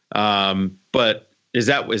mobile. But is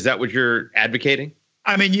that what you're advocating?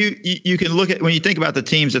 I mean, you can look at when you think about the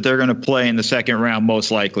teams that they're going to play in the second round,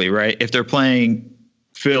 most likely, right? If they're playing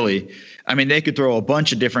Philly, I mean, they could throw a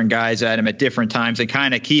bunch of different guys at him at different times and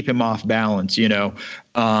kind of keep him off balance, from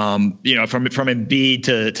Embiid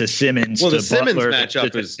to Simmons to Simmons Butler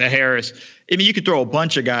matchup to Harris. I mean, you could throw a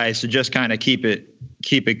bunch of guys to just kind of keep it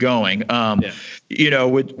going.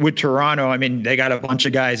 With Toronto, I mean, they got a bunch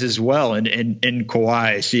of guys as well in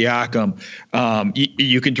Kawhi, Siakam.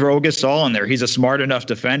 You can throw Gasol in there. He's a smart enough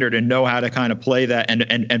defender to know how to kind of play that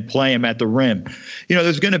and play him at the rim.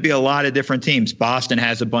 There's going to be a lot of different teams. Boston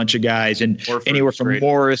has a bunch of guys, and Horford's anywhere from great.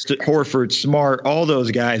 Morris to Horford, Smart, all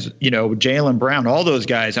those guys, Jaylen Brown, all those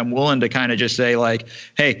guys, I'm willing to kind of just say like,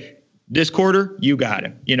 hey, this quarter, you got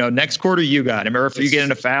him. Next quarter, you got him. Or if you get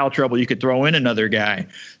into foul trouble, you could throw in another guy.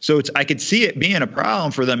 So I could see it being a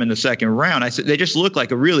problem for them in the second round. They just look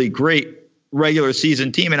like a really great regular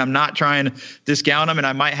season team, and I'm not trying to discount them. And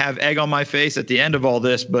I might have egg on my face at the end of all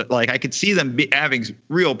this, but like I could see them having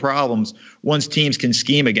real problems once teams can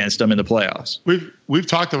scheme against them in the playoffs. We've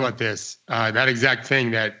talked about this, that exact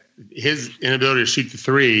thing, that his inability to shoot the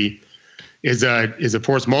three is a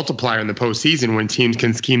force multiplier in the postseason when teams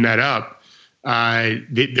can scheme that up.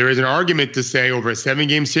 There is an argument to say over a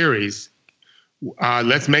 7-game series,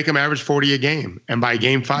 let's make him average 40 a game, and by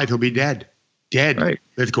game 5 he'll be dead. Right.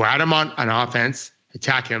 Let's go at him on offense,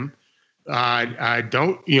 attack him.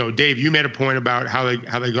 Dave, you made a point about how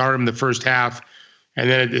they guard him the first half, and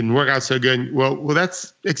then it didn't work out so good. Well,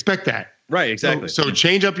 that's expect that. Right. Exactly. So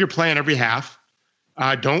change up your plan every half.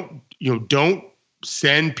 Don't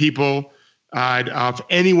send people of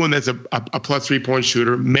anyone that's a plus 3-point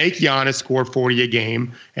shooter. Make Giannis score 40 a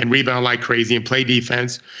game and rebound like crazy and play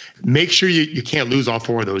defense. Make sure you can't lose all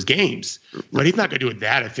 4 of those games. But he's not going to do it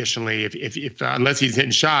that efficiently if unless he's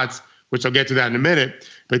hitting shots, which I'll get to that in a minute.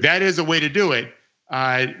 But that is a way to do it.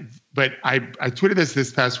 But I tweeted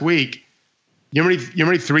this past week. You know how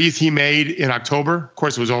many threes he made in October? Of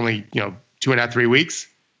course, it was only 2.5, 3 weeks.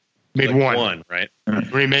 Made like one. One, right?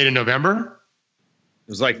 What he made in November? It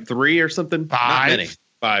was like 3 or something. 5. Not many.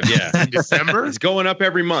 5, yeah. In December? It's going up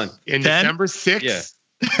every month. In 10? December 6th.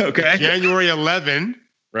 Yeah. Okay. January 11.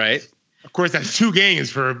 Right. Of course, that's 2 games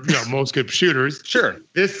for most good shooters. Sure.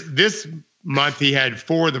 This month he had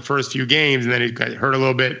 4 the first few games, and then he got hurt a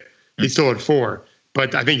little bit. He's still at 4,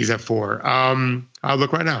 but I think he's at 4. I'll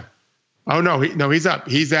look right now. Oh no, he's up.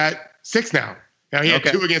 He's at 6 now. Now he had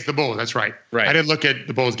 2 against the Bulls. That's right. Right. I didn't look at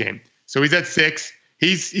the Bulls game, so he's at 6.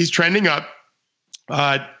 He's trending up.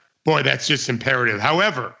 Boy, that's just imperative.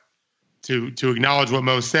 However, to acknowledge what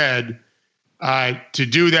Mo said, to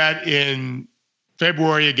do that in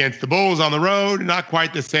February against the Bulls on the road, not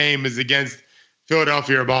quite the same as against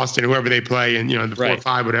Philadelphia or Boston, whoever they play in, the 4 or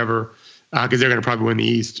 5, whatever, because they're going to probably win the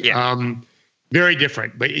East. Yeah. Very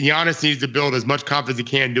different. But Giannis needs to build as much confidence as he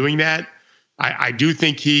can doing that. I do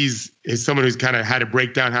think he's someone who's kind of had to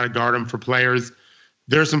break down how to guard him for players.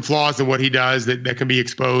 There's some flaws in what he does that can be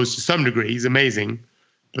exposed to some degree. He's amazing.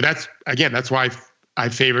 But that's why I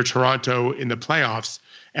favor Toronto in the playoffs.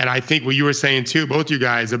 And I think what you were saying too, both you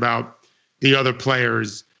guys, about the other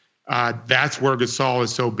players, that's where Gasol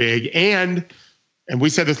is so big. And we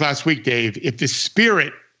said this last week, Dave, if the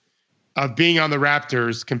spirit of being on the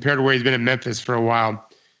Raptors compared to where he's been in Memphis for a while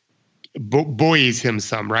buoys him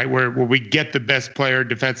some, right? Where we get the best player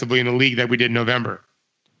defensively in the league that we did in November,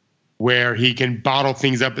 where he can bottle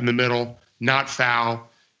things up in the middle, not foul,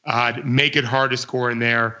 make it hard to score in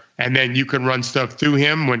there, and then you can run stuff through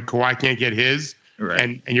him when Kawhi can't get his, right.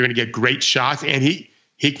 and you're going to get great shots, and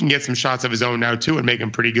he can get some shots of his own now too and make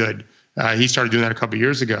them pretty good. He started doing that a couple of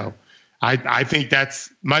years ago. I think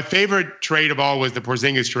that's my favorite trade of all was the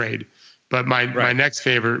Porzingis trade, but my next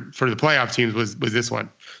favorite for the playoff teams was this one.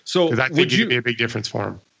 So because I think it could be a big difference for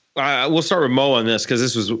him. We'll start with Mo on this because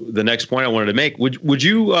this was the next point I wanted to make. Would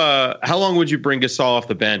you? How long would you bring Gasol off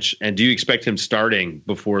the bench, and do you expect him starting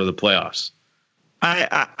before the playoffs?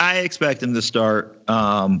 I expect him to start.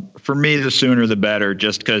 For me, the sooner the better,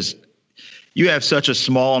 just because you have such a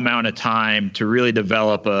small amount of time to really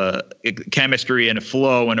develop a chemistry and a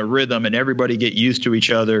flow and a rhythm, and everybody get used to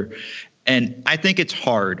each other. And I think it's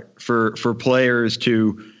hard for players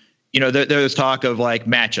to. There's talk of like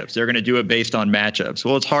matchups. They're going to do it based on matchups.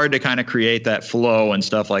 Well, it's hard to kind of create that flow and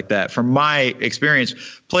stuff like that. From my experience,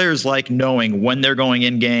 players like knowing when they're going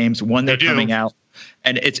in games, when they're coming out.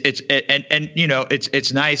 And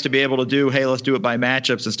it's nice to be able to do, hey, let's do it by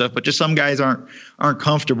matchups and stuff. But just some guys aren't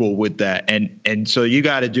comfortable with that. And so you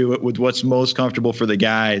got to do it with what's most comfortable for the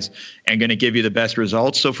guys and going to give you the best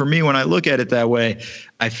results. So for me, when I look at it that way,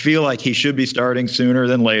 I feel like he should be starting sooner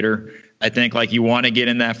than later. I think like you want to get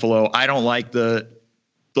in that flow. I don't like the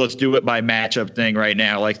let's do it by matchup thing right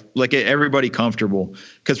now. Like get everybody comfortable.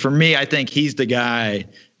 Because for me, I think he's the guy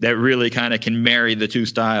that really kind of can marry the two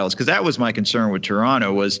styles. Because that was my concern with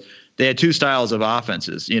Toronto was they had two styles of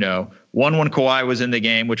offenses. One when Kawhi was in the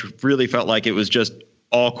game, which really felt like it was just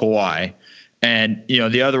all Kawhi. And,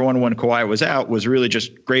 the other one when Kawhi was out was really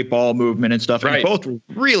just great ball movement and stuff. Right. And both were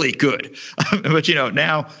really good. But,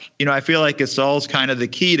 now, I feel like Gasol's kind of the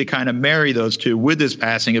key to kind of marry those two with his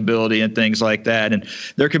passing ability and things like that. And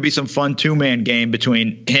there could be some fun 2-man game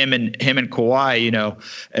between him and Kawhi,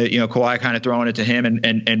 Kawhi kind of throwing it to him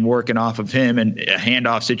and working off of him and a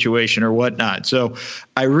handoff situation or whatnot. So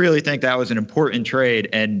I really think that was an important trade.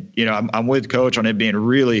 And, I'm with Coach on it being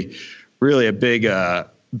really, really a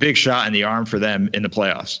big shot in the arm for them in the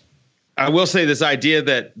playoffs. I will say this idea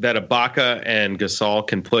that Ibaka and Gasol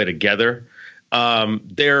can play together.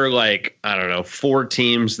 They're like, I don't know, 4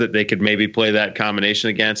 teams that they could maybe play that combination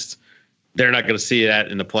against. They're not going to see that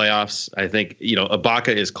in the playoffs. I think,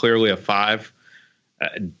 Ibaka is clearly a 5.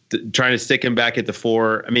 Trying to stick him back at the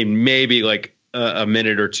 4. I mean, maybe like a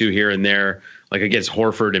minute or 2 here and there, like against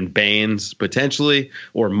Horford and Baines potentially,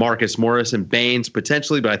 or Marcus Morris and Baines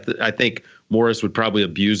potentially. But I think Morris would probably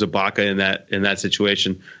abuse Ibaka in that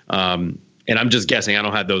situation. And I'm just guessing. I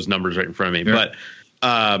don't have those numbers right in front of me. Sure.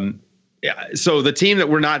 But so the team that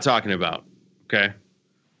we're not talking about, okay,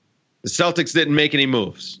 the Celtics didn't make any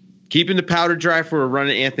moves. Keeping the powder dry for a run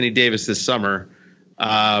at Anthony Davis this summer.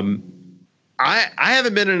 I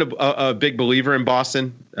haven't been a big believer in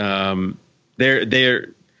Boston.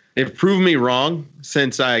 They've proven me wrong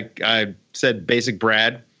since I said basic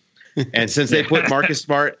Brad. And since they put Marcus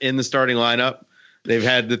Smart in the starting lineup, they've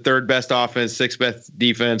had the third best offense, sixth best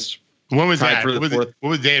defense. When was that? For the what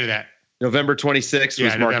was the date of that? November 26th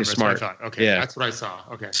was Marcus Smart. That's what I thought. Okay, that's what I saw.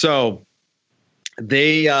 Okay. So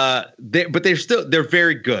but they're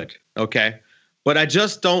very good. Okay. But I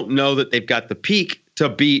just don't know that they've got the peak to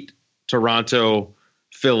beat Toronto,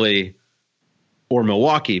 Philly, or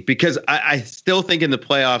Milwaukee, because I still think in the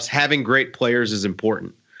playoffs, having great players is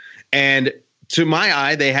important. And to my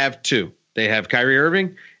eye, they have two. They have Kyrie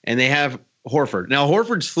Irving and they have Horford. Now,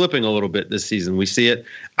 Horford's slipping a little bit this season. We see it.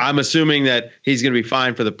 I'm assuming that he's going to be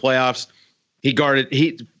fine for the playoffs.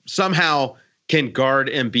 He somehow can guard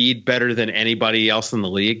Embiid better than anybody else in the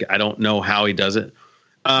league. I don't know how he does it.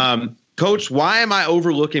 Coach, why am I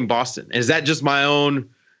overlooking Boston? Is that just my own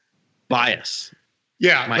bias?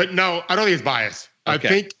 Yeah, but no, I don't think it's bias.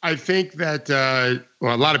 Okay. I think that a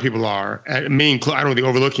lot of people are. Me included. I don't think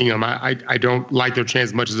overlooking them. I don't like their chance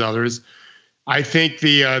as much as others. I think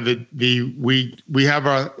we have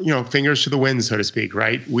our fingers to the wind, so to speak,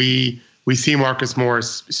 right? We see Marcus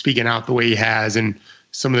Morris speaking out the way he has, and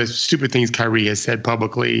some of the stupid things Kyrie has said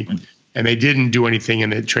publicly, and they didn't do anything in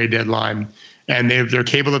the trade deadline, and they're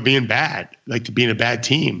capable of being bad, like to being a bad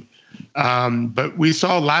team. But we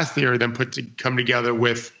saw last year them come together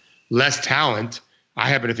with less talent. I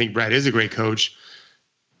happen to think Brad is a great coach,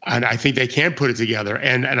 and I think they can put it together.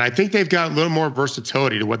 And I think they've got a little more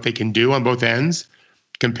versatility to what they can do on both ends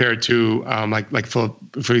compared to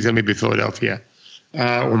for example, maybe Philadelphia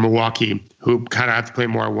or Milwaukee, who kind of have to play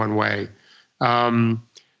more one way.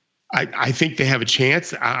 I think they have a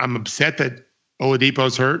chance. I'm upset that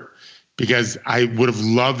Oladipo's hurt, because I would have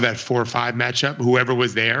loved that 4-5 matchup. Whoever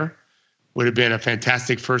was there would have been a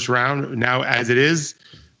fantastic first round. Now, as it is,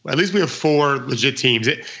 at least we have 4 legit teams.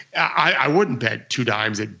 I wouldn't bet 2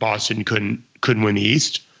 dimes that Boston couldn't win the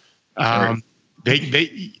East. People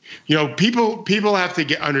have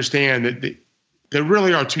to understand that there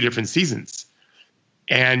really are 2 different seasons,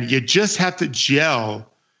 and you just have to gel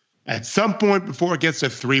at some point before it gets to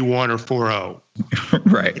 3-1 or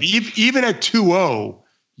 4-0. Right. Even at 2-0,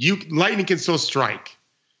 Lightning can still strike.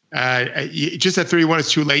 Just at 3-1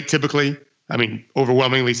 is too late typically. I mean,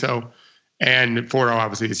 overwhelmingly so. And 4-0,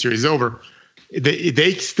 obviously, the series is over.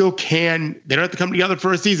 They still can. They don't have to come together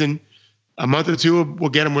for a season. A month or 2 will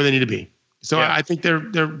get them where they need to be. So yeah. I think they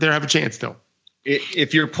have a chance still.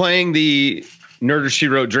 If you're playing the Nerder She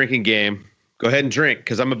Wrote drinking game, go ahead and drink,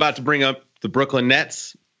 because I'm about to bring up the Brooklyn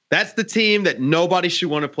Nets. That's the team that nobody should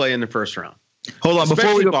want to play in the first round. Hold on,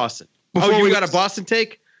 before we go Boston. You got a Boston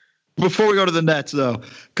take? Before we go to the Nets, though,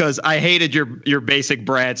 because I hated your basic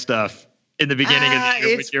Brad stuff in the beginning of the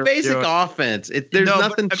year. It's basic offense. There's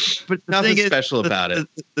nothing special about it.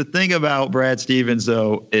 The thing about Brad Stevens,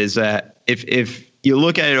 though, is that if you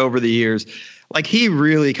look at it over the years, like, he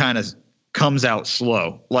really kind of comes out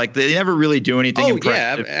slow. Like, they never really do anything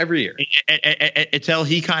impressive. Yeah, every year. Until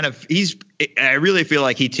I really feel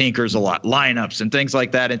like he tinkers a lot, lineups and things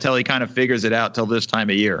like that, until he kind of figures it out till this time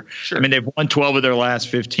of year. Sure. I mean, they've won 12 of their last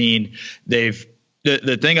 15.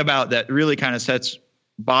 The thing about that really kind of sets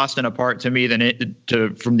Boston apart to me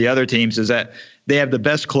from the other teams is that they have the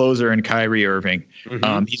best closer in Kyrie Irving.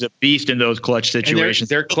 Mm-hmm. He's a beast in those clutch situations.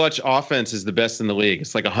 Their clutch offense is the best in the league.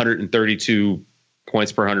 It's like 132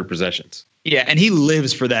 points per 100 possessions. Yeah, and he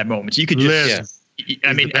lives for that moment. You could just,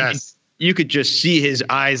 you could just see his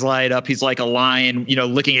eyes light up. He's like a lion,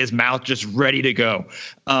 licking his mouth, just ready to go.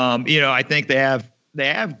 I think they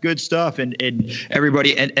have good stuff, and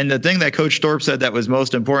everybody. And the thing that Coach Thorpe said that was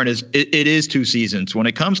most important is it is 2 seasons. When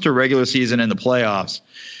it comes to regular season and the playoffs,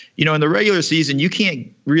 in the regular season, you can't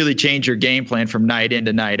really change your game plan from night in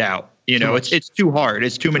to night out. It's too hard.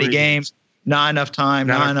 It's too many games, not enough time,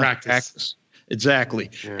 not enough practice. Exactly.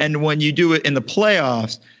 Yeah. And when you do it in the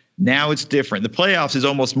playoffs, now it's different. The playoffs is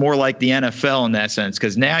almost more like the NFL in that sense,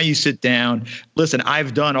 because now you sit down. Listen,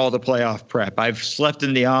 I've done all the playoff prep. I've slept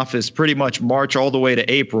in the office pretty much March all the way to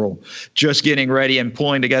April, just getting ready and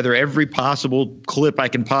pulling together every possible clip I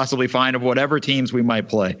can possibly find of whatever teams we might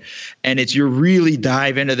play. And you really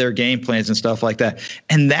dive into their game plans and stuff like that.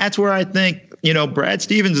 And that's where I think, Brad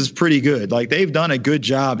Stevens is pretty good. Like, they've done a good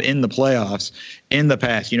job in the playoffs in the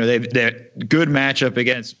past. They're good matchup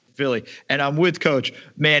against Philly. And I'm with Coach.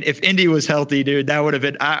 Man, if Indy was healthy, dude, that would have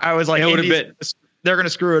been. I was like, they're going to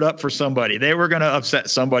screw it up for somebody. They were going to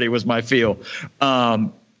upset somebody, was my feel.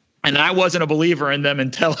 And I wasn't a believer in them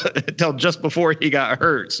until just before he got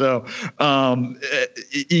hurt. So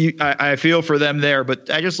I feel for them there.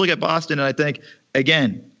 But I just look at Boston and I think,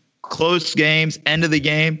 again, close games, end of the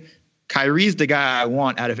game. Kyrie's the guy I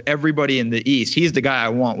want out of everybody in the East. He's the guy I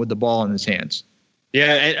want with the ball in his hands.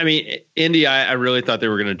 Yeah, I mean, Indy, I really thought they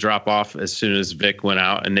were going to drop off as soon as Vic went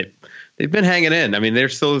out, and they've been hanging in. I mean, they're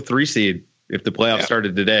still a 3 seed if the playoffs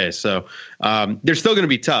started today. So they're still going to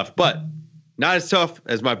be tough, but not as tough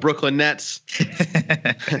as my Brooklyn Nets.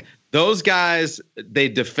 Those guys, they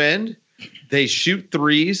defend, they shoot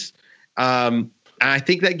threes. And I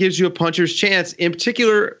think that gives you a puncher's chance, in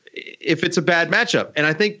particular if it's a bad matchup. And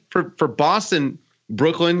I think for Boston,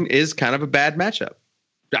 Brooklyn is kind of a bad matchup.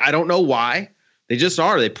 I don't know why. They just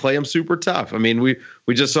are. They play them super tough. I mean, we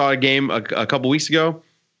just saw a game a couple weeks ago,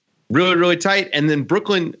 really, really tight. And then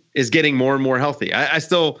Brooklyn is getting more and more healthy. I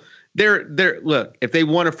still, they're look, if they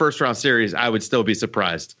won a first round series, I would still be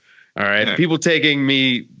surprised. All right. Yeah. People taking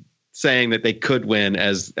me saying that they could win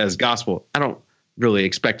as gospel. I don't really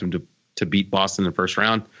expect them to beat Boston in the first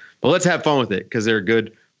round, but let's have fun with it because they're a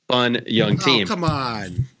good, fun, young team. Oh, come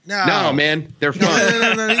on. No, man. They're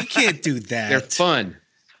fun. No. You can't do that. They're fun.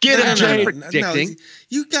 Get him, Jade. Predicting.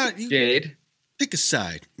 You Jade. Pick a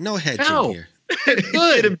side. No hedging here.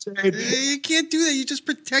 Good. Him, Jade. You can't do that. You just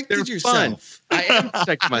protected They're yourself. Fun. I am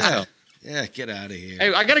protecting myself. Yeah, get out of here.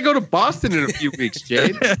 Hey, I got to go to Boston in a few weeks,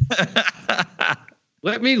 Jade.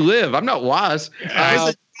 Let me live. I'm not Waz.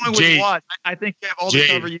 Jade, I think they have all the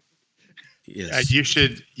cover. Yes. You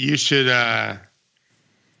should have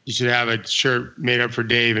a shirt made up for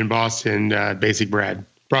Dave in Boston. Basic Bread,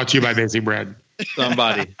 brought to you by Basic Bread.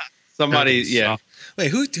 Somebody, yeah. Wait,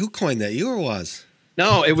 who coined that? You or was?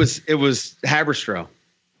 No, it was Haberstroh.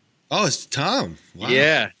 Oh, it's Tom. Wow.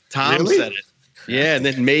 Yeah, Tom said it. Yeah, and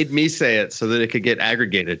then made me say it so that it could get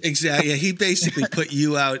aggregated. Exactly. Yeah, he basically put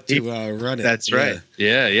you out to run it. That's right.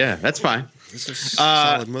 Yeah. That's fine. It's a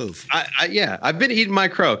solid move. I've been eating my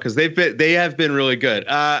crow because they have been really good.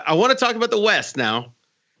 I want to talk about the West now.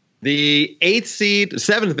 The 8th seed,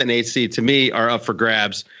 7th and 8th seed to me are up for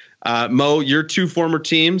grabs. Mo, your 2 former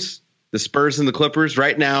teams, the Spurs and the Clippers,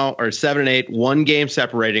 right now are 7 and 8, 1 game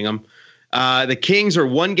separating them. The Kings are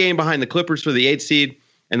 1 game behind the Clippers for the 8th seed,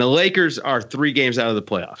 and the Lakers are 3 games out of the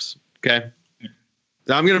playoffs. Okay,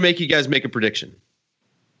 so I'm going to make you guys make a prediction.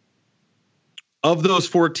 Of those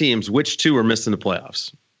 4 teams, which 2 are missing the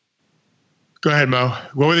playoffs? Go ahead, Mo.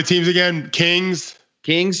 What were the teams again? Kings,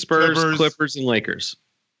 Spurs, Clippers, and Lakers.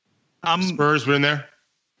 Spurs were in there.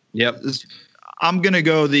 Yep. I'm gonna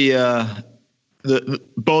go the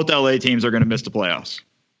both LA teams are gonna miss the playoffs.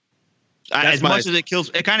 As much as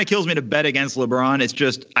it kind of kills me to bet against LeBron. It's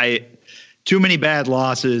just too many bad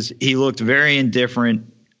losses. He looked very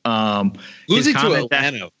indifferent. Losing to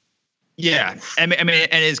Atlanta. Yeah, I mean,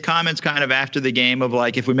 and his comments kind of after the game of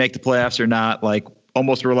like if we make the playoffs or not, like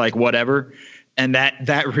almost were like whatever. And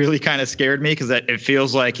that really kind of scared me because it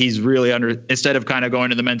feels like he's really instead of kind of going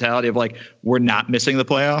to the mentality of like we're not missing the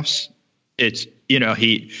playoffs. It's,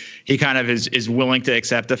 he kind of is willing to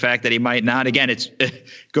accept the fact that he might not. Again, it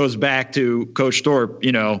goes back to Coach Thorpe.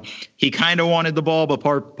 He kind of wanted the ball, but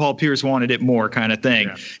Paul Pierce wanted it more, kind of thing.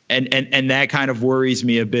 Yeah. And that kind of worries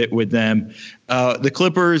me a bit with them. The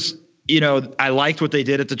Clippers, I liked what they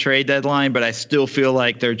did at the trade deadline, but I still feel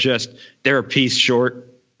like they're a piece short.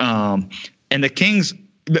 And the Kings,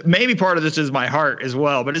 maybe part of this is my heart as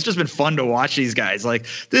well, but it's just been fun to watch these guys. Like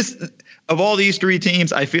this, of all these 3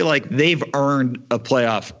 teams, I feel like they've earned a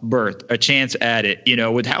playoff berth, a chance at it,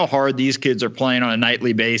 with how hard these kids are playing on a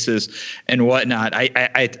nightly basis and whatnot.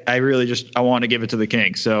 I really I want to give it to the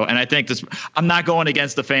Kings. So, and I think I'm not going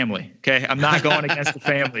against the family. Okay. I'm not going against the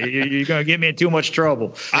family. You're going to get me in too much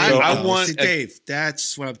trouble. I want Dave.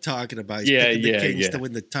 That's what I'm talking about. The Kings to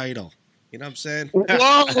win the title. You know what I'm saying? Whoa!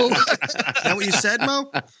 Is that what you said, Mo?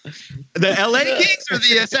 The LA Kings or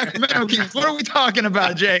the Sacramento Kings? What are we talking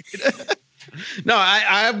about, Jake? No,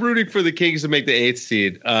 I'm rooting for the Kings to make the 8th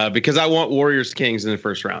seed because I want Warriors Kings in the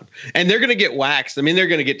first round. And they're going to get waxed. I mean, they're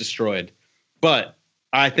going to get destroyed. But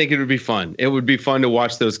I think it would be fun. It would be fun to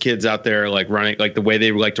watch those kids out there like running, like the way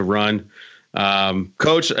they would like to run.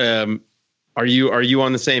 Coach, are you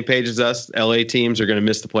on the same page as us? LA teams are going to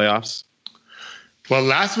miss the playoffs? Well,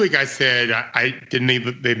 last week I said I didn't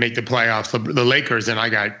think they'd make the playoffs, the Lakers, and I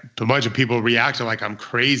got a bunch of people reacting like I'm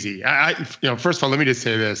crazy. First of all, let me just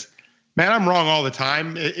say this. Man, I'm wrong all the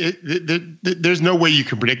time. There's no way you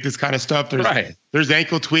can predict this kind of stuff. There's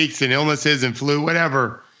ankle tweaks and illnesses and flu,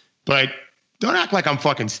 whatever. But don't act like I'm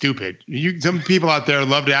fucking stupid. Some people out there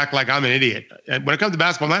love to act like I'm an idiot. And when it comes to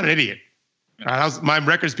basketball, I'm not an idiot. My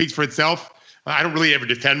record speaks for itself. I don't really ever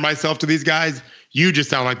defend myself to these guys. You just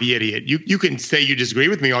sound like the idiot. You can say you disagree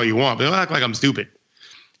with me all you want, but don't act like I'm stupid.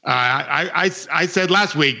 I said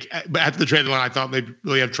last week after the trade line, I thought they'd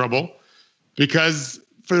really have trouble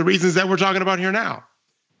for the reasons that we're talking about here now.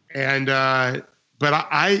 And but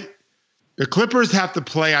the The Clippers have to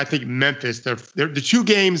play, I think, Memphis. They're the 2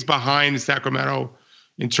 games behind Sacramento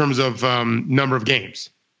in terms of number of games.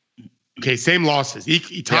 Okay, same losses.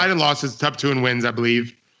 He tied in losses, top 2 in wins, I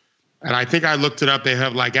believe. And I think I looked it up. They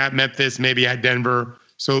have like at Memphis, maybe at Denver.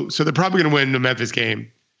 So they're probably going to win the Memphis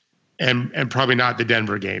game and probably not the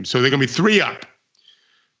Denver game. So they're going to be 3 up.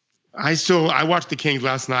 I watched the Kings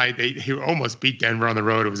last night. He almost beat Denver on the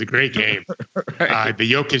road. It was a great game. Right.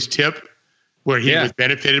 The Jokic tip, where he was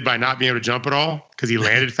benefited by not being able to jump at all because he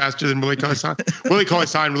landed faster than Willie Cauley-Stein. Willie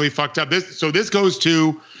Cauley-Stein really fucked up. This goes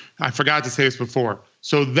to, I forgot to say this before.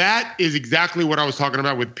 So that is exactly what I was talking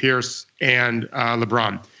about with Pierce and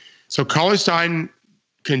LeBron. So Cauley-Stein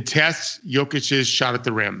contests Jokic's shot at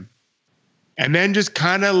the rim and then just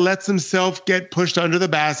kind of lets himself get pushed under the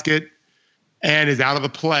basket and is out of the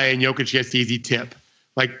play, and Jokic gets the easy tip.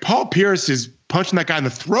 Like, Paul Pierce is punching that guy in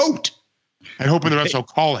the throat and hoping the refs will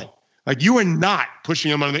call it. Like, you are not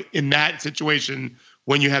pushing him in that situation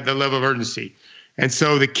when you have that level of urgency. And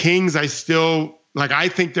so the Kings, I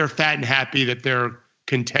think they're fat and happy that they're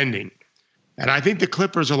contending. And I think the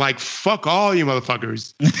Clippers are like, fuck all you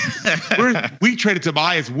motherfuckers. We traded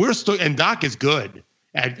Tobias. And Doc is good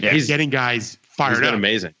at getting guys fired up. He's been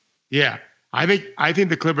amazing. Yeah. I think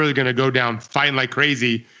the Clippers are going to go down fighting like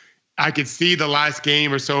crazy. I could see the last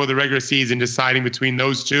game or so of the regular season deciding between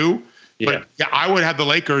those 2. But I would have the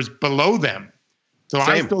Lakers below them. So same.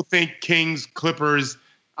 I still think Kings, Clippers.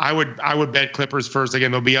 I would bet Clippers first.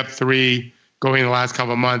 Again, they'll be up 3 going in the last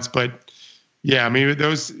couple of months. But yeah, I mean,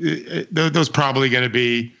 those probably going to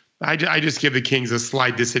be. I just give the Kings a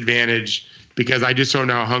slight disadvantage because I just don't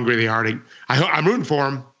know how hungry they are. I'm rooting for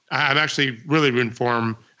them. I'm actually really rooting for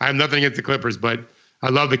them. I have nothing against the Clippers, but I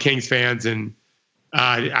love the Kings fans, and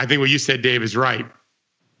I think what you said, Dave, is right.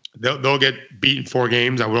 They'll get beaten 4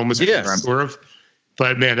 games. I would almost swerve,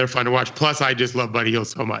 but man, they're fun to watch. Plus, I just love Buddy Hield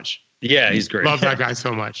so much. Yeah, he's great. Love that guy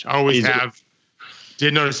so much. I always have.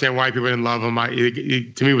 Didn't understand why people didn't love him.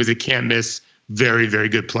 To me, was a can't miss. Very, very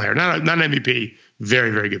good player. Not an MVP. Very,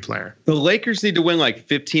 very good player. The Lakers need to win like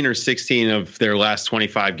 15 or 16 of their last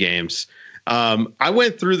 25 games. I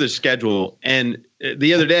went through the schedule, and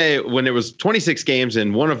the other day when it was 26 games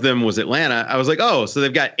and one of them was Atlanta, I was like, oh, so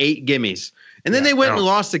they've got 8 gimmies. And then they went and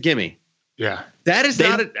lost a gimme. Yeah. That is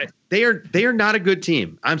they are not a good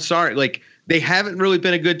team. I'm sorry. Like, they haven't really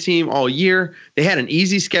been a good team all year. They had an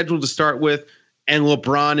easy schedule to start with, and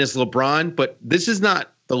LeBron is LeBron, but this is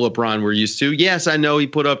not the LeBron we're used to. Yes, I know he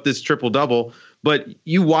put up this triple-double, but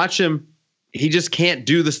you watch him, he just can't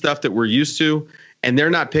do the stuff that we're used to, and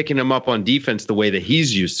they're not picking him up on defense the way that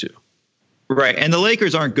he's used to. Right. And the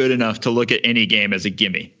Lakers aren't good enough to look at any game as a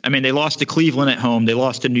gimme. I mean, they lost to Cleveland at home. They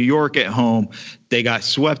lost to New York at home. They got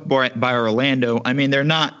swept by Orlando. I mean,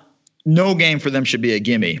 no game for them should be a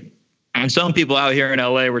gimme. And some people out here in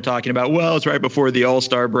LA were talking about, well, it's right before the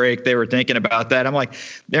All-Star break. They were thinking about that. I'm like,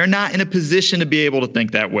 they're not in a position to be able to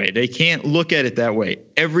think that way. They can't look at it that way.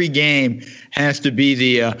 Every game has to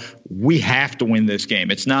be we have to win this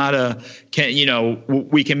game. It's not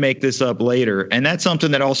we can make this up later. And that's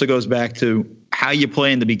something that also goes back to how you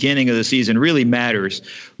play in the beginning of the season really matters.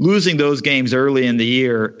 Losing those games early in the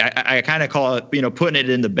year, I kind of call it, putting it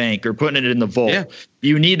in the bank or putting it in the vault. Yeah.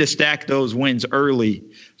 You need to stack those wins early.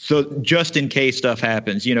 So just in case stuff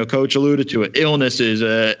happens, Coach alluded to it, illnesses,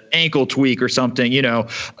 ankle tweak or something,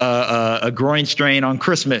 a groin strain on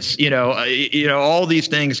Christmas, all these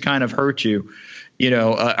things kind of hurt you. They're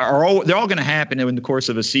all going to happen in the course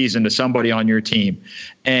of a season to somebody on your team.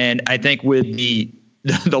 And I think with the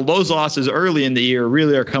Lowe's losses early in the year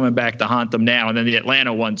really are coming back to haunt them now. And then the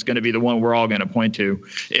Atlanta one's going to be the one we're all going to point to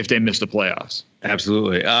if they miss the playoffs.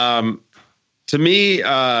 Absolutely. To me,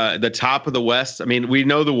 the top of the West, I mean, we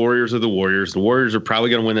know the Warriors are the Warriors. The Warriors are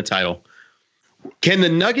probably going to win the title. Can the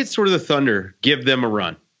Nuggets or the Thunder give them a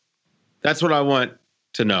run? That's what I want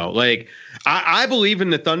to know. Like, I believe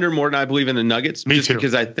in the Thunder more than I believe in the Nuggets. Me just too.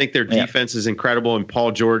 Because I think their defense is incredible, and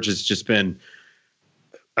Paul George has just been –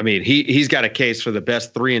 I mean, he's got a case for the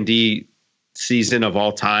best 3-and-D season of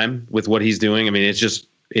all time with what he's doing. I mean,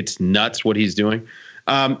 it's nuts what he's doing.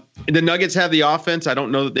 The Nuggets have the offense. I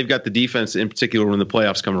don't know that they've got the defense in particular when the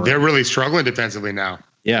playoffs come around. They're really struggling defensively now.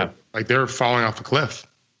 Yeah. Like they're falling off a cliff.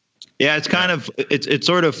 Yeah, it's kind of it's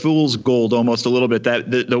sort of fool's gold almost a little bit that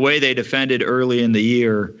the way they defended early in the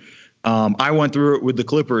year. I went through it with the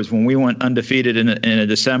Clippers when we went undefeated in a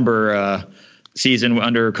December season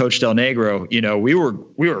under Coach Del Negro. We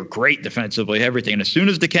were great defensively, everything. And as soon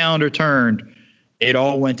as the calendar turned, it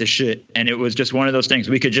all went to shit. And it was just one of those things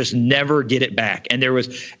we could just never get it back. And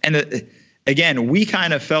again, we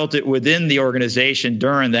kind of felt it within the organization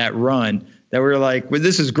during that run that we were like, well,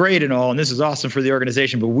 this is great and all, and this is awesome for the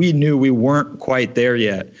organization, but we knew we weren't quite there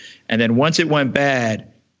yet. And then once it went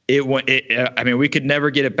bad, we could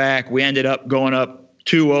never get it back. We ended up going up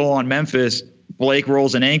 2-0 on Memphis. Blake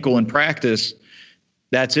rolls an ankle in practice.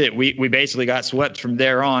 That's it. We basically got swept from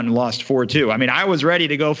there on and lost 4-2. I mean, I was ready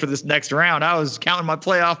to go for this next round. I was counting my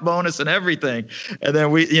playoff bonus and everything. And then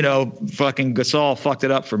fucking Gasol fucked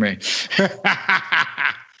it up for me.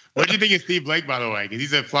 What do you think of Steve Blake, by the way? Because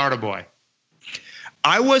he's a Florida boy.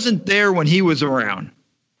 I wasn't there when he was around.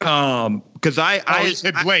 Because you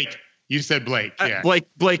said Blake. You said Blake. Yeah.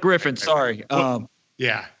 Blake Griffin. Sorry.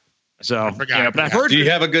 Yeah. So I forgot. But I've heard. Do you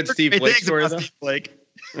have a good Steve Blake story though? Steve Blake.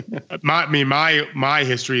 My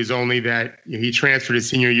history is only that he transferred his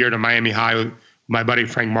senior year to Miami High with my buddy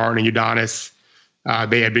Frank Martin and Udonis.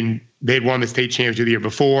 They'd won the state championship the year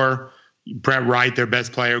before. Brett Wright, their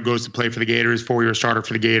best player, goes to play for the Gators, 4-year starter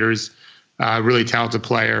for the Gators. Really talented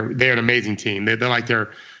player. They're an amazing team. They're like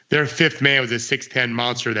their fifth man was a 6'10"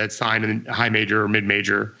 monster that signed in high major or mid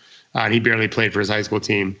major, and he barely played for his high school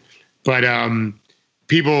team. But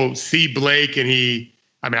people see Blake, and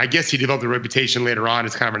I guess he developed a reputation later on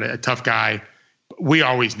as kind of a tough guy. We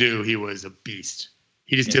always knew he was a beast.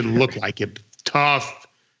 He just didn't look like it. Tough.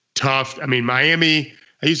 I mean, Miami,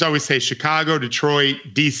 I used to always say Chicago, Detroit,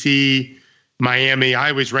 DC, Miami.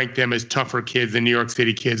 I always ranked them as tougher kids than New York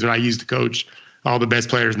City kids when I used to coach all the best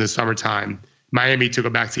players in the summertime. Miami took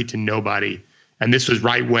a backseat to nobody. And this was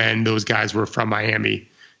right when those guys were from Miami.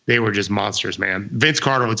 They were just monsters, man. Vince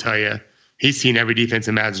Carter will tell you, he's seen every defense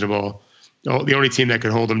imaginable. The only team that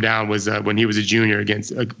could hold him down was when he was a junior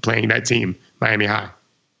against playing that team, Miami High.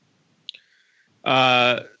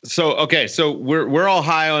 So we're all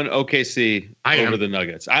high on OKC over the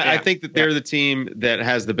Nuggets. I think that they're the team that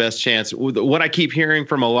has the best chance. What I keep hearing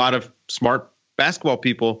from a lot of smart basketball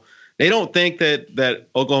people, they don't think that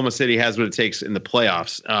Oklahoma City has what it takes in the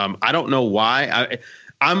playoffs. I don't know why.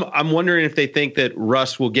 I'm wondering if they think that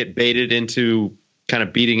Russ will get baited into kind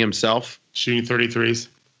of beating himself, shooting 33s.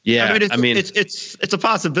 Yeah, it's a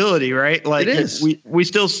possibility, right? Like it is. We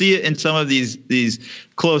still see it in some of these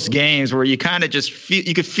close games where you kind of just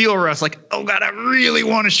you could feel Russ like, oh God, I really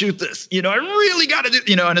want to shoot this. I really got to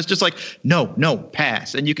do, and it's just like, no,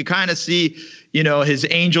 pass. And you could kind of see, his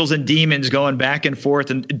angels and demons going back and forth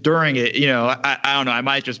and during it, I don't know, I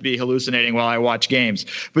might just be hallucinating while I watch games,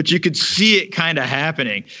 but you could see it kind of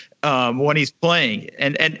happening when he's playing.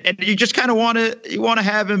 And you just kind of want to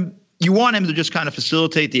have him. You want him to just kind of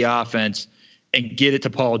facilitate the offense and get it to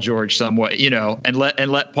Paul George somewhat, and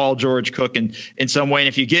let Paul George cook in some way. And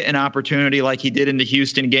if you get an opportunity like he did in the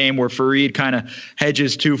Houston game where Fareed kind of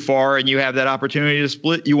hedges too far and you have that opportunity to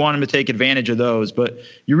split, you want him to take advantage of those. But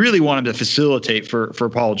you really want him to facilitate for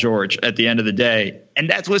Paul George at the end of the day. And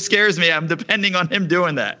that's what scares me. I'm depending on him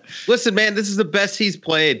doing that. Listen, man, this is the best he's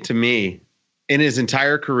played to me in his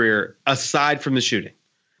entire career, aside from the shooting.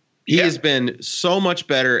 He has been so much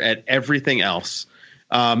better at everything else.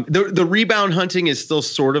 The rebound hunting is still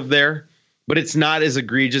sort of there, but it's not as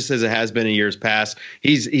egregious as it has been in years past.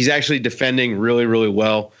 He's actually defending really, really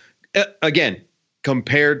well. Again,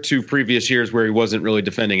 compared to previous years where he wasn't really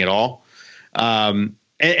defending at all. And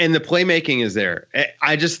the playmaking is there.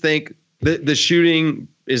 I just think the shooting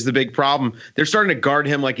is the big problem. They're starting to guard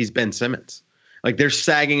him like he's Ben Simmons. Like they're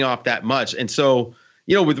sagging off that much. And so,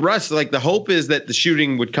 with Russ, like the hope is that the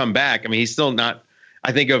shooting would come back. I mean, he's still not,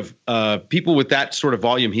 I think of people with that sort of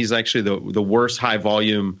volume. He's actually the worst high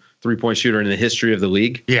volume 3-point shooter in the history of the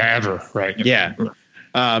league. Yeah, ever. Right. Yeah.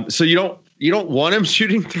 So you don't want him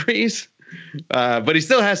shooting threes, but he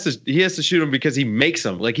still has to shoot them because he makes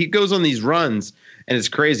them. Like he goes on these runs and it's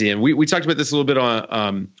crazy. And we talked about this a little bit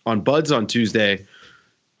on Buds on Tuesday.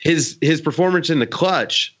 His performance in the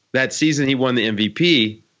clutch that season, he won the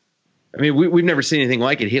MVP. I mean, we've never seen anything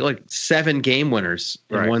like it. He had like 7 game winners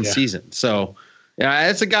in one season. So,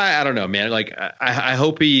 that's a guy. I don't know, man. Like, I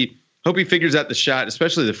hope he figures out the shot,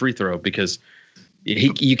 especially the free throw, because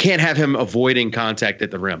you can't have him avoiding contact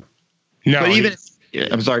at the rim. No,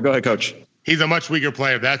 but I'm sorry. Go ahead, Coach. He's a much weaker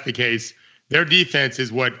player. If that's the case, their defense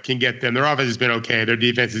is what can get them. Their offense has been okay. Their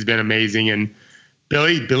defense has been amazing. And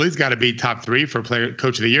Billy's got to be top 3 for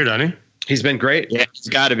coach of the year, doesn't he? He's been great. Yeah, he's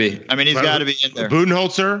got to be. I mean, he's got to be in there.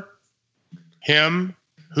 Budenholzer. Him,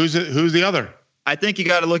 who's the other? I think you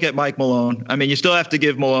got to look at Mike Malone. I mean, you still have to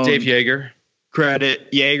give Malone, Dave Yeager,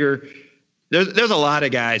 credit. Yeager, there's a lot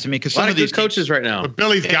of guys. I mean, because some of these coaches right now. But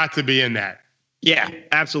Billy's got to be in that. Yeah,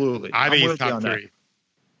 absolutely. I think he's top 3.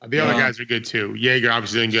 The other guys are good too. Yeager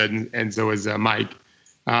obviously doing good, and so is Mike.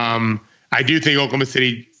 I do think Oklahoma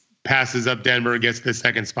City passes up Denver, gets the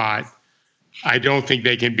second spot. I don't think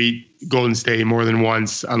they can beat Golden State more than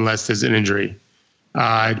once unless there's an injury. But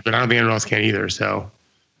I don't think anyone else can either. So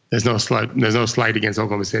there's no slight against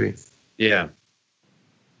Oklahoma City. Yeah.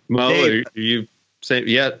 Well, Dave, are you saying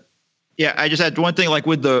yet? Yeah, I just had one thing, like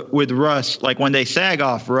with Russ, like when they sag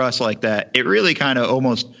off Russ like that, it really kind of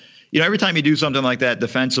almost, every time you do something like that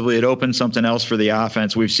defensively, it opens something else for the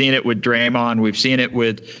offense. We've seen it with Draymond. We've seen it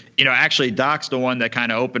with, actually Doc's the one that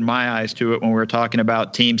kind of opened my eyes to it when we were talking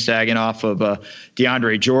about teams sagging off of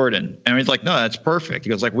DeAndre Jordan. And he's like, no, that's perfect.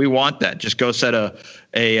 He goes like, we want that. Just go set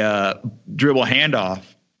a dribble handoff,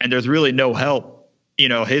 and there's really no help.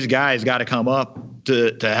 His guys got to come up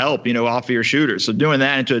to help, off of your shooters. So doing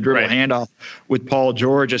that into a dribble handoff with Paul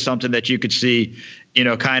George is something that you could see,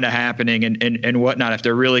 kind of happening and whatnot if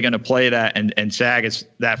they're really going to play that and sag us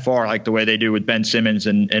that far, like the way they do with Ben Simmons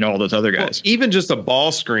and all those other guys. Well, even just a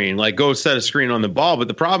ball screen, like go set a screen on the ball. But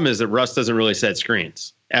the problem is that Russ doesn't really set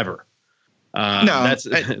screens ever. No,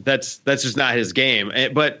 that's just not his game.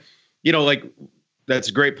 But, that's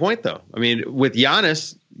a great point, though. I mean, with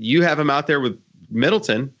Giannis, you have him out there with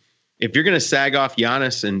Middleton. If you're going to sag off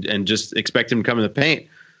Giannis and just expect him to come in the paint,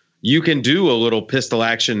 you can do a little pistol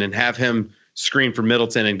action and have him screen for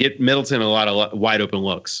Middleton and get Middleton a lot of wide open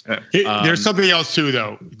looks. There's something else too,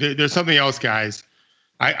 though. There's something else, guys.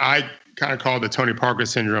 I kind of call it the Tony Parker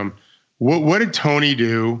syndrome. What did Tony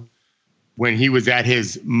do when he was at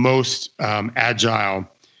his most agile?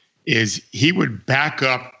 Is he would back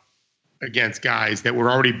up against guys that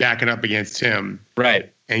were already backing up against him,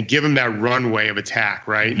 right, and give him that runway of attack,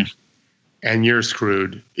 right? Mm-hmm. And you're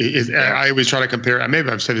screwed. I always try to compare. Maybe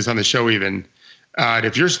I've said this on the show even.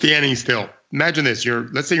 If you're standing still, imagine this.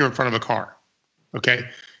 Let's say you're in front of a car, okay?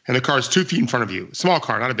 And the car is 2 feet in front of you. Small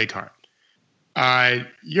car, not a big car.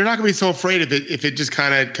 You're not going to be so afraid if it just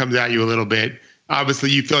kind of comes at you a little bit. Obviously,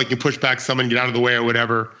 you feel like you push back someone, get out of the way or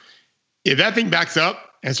whatever. If that thing backs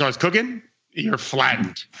up and starts cooking, you're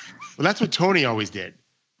flattened. Well, that's what Tony always did.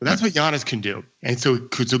 But that's what Giannis can do. And so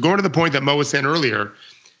going to the point that Mo was saying earlier,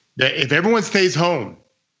 that if everyone stays home,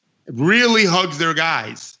 really hugs their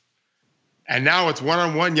guys, and now it's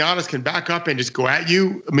one-on-one, Giannis can back up and just go at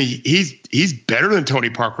you. I mean, he's better than Tony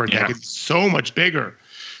Parker. Yeah. He's so much bigger.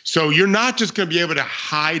 So you're not just going to be able to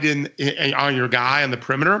hide on your guy on the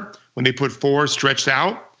perimeter when they put four stretched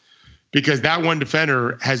out, because that one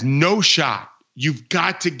defender has no shot. You've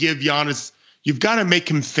got to give Giannis, you've got to make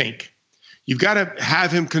him think. You've got to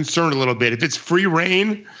have him concerned a little bit. If it's free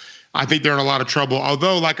reign, I think they're in a lot of trouble.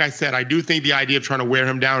 Although, like I said, I do think the idea of trying to wear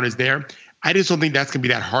him down is there. I just don't think that's going to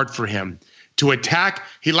be that hard for him to attack.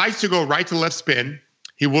 He likes to go right to left spin.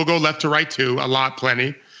 He will go left to right too, a lot,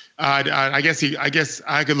 plenty. I guess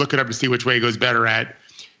I could look it up to see which way he goes better at.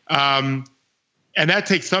 And that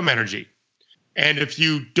takes some energy. And if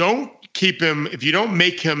you don't keep him, if you don't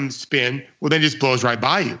make him spin, well, then he just blows right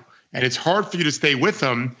by you. And it's hard for you to stay with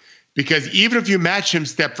him, because even if you match him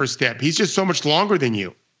step for step, he's just so much longer than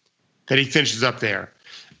you that he finishes up there.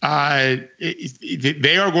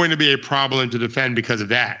 They are going to be a problem to defend because of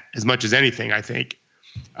that, as much as anything, I think.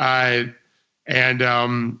 I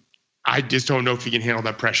just don't know if he can handle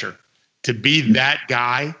that pressure to be that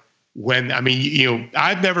guy. When, I mean,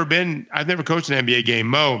 I've never coached an NBA game,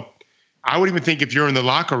 Mo. I would even think if you're in the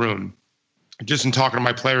locker room, just in talking to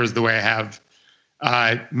my players the way I have,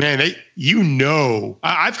 man,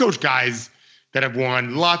 I've coached guys that have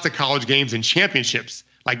won lots of college games and championships,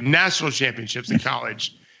 like national championships in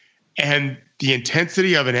college. And the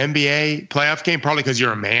intensity of an NBA playoff game, probably because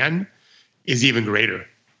you're a man, is even greater,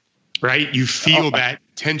 right? You feel that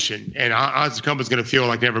tension, and Antetokounmpo's going to feel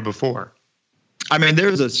like never before. I mean,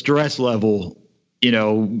 there's a stress level,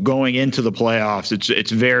 going into the playoffs.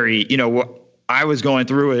 It's very, I was going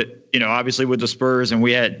through it, obviously with the Spurs, and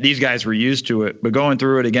these guys were used to it, but going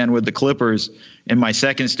through it again with the Clippers in my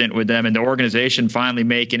second stint with them, and the organization finally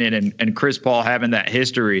making it, and Chris Paul having that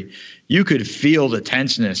history, you could feel the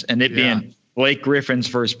tenseness, and it being Blake Griffin's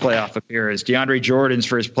first playoff appearance, DeAndre Jordan's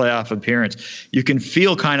first playoff appearance. You can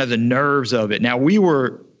feel kind of the nerves of it. Now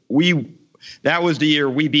that was the year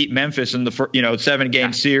we beat Memphis in the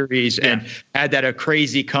 7-game series and had that a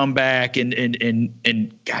crazy comeback and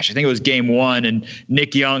gosh, I think it was game 1, and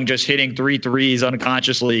Nick Young just hitting 3 threes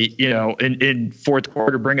unconsciously, in fourth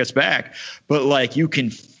quarter, bring us back. But like, you can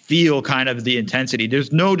feel kind of the intensity.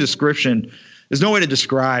 There's no description. There's no way to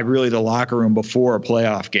describe really the locker room before a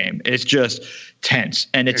playoff game. It's just tense,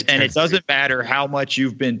 and it doesn't matter how much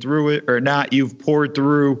you've been through it or not. You've poured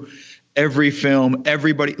through every film,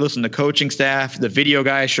 everybody, listen, the coaching staff, the video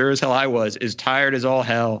guy, sure as hell I was, is tired as all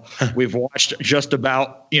hell. We've watched just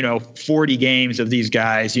about, 40 games of these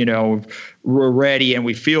guys, we're ready and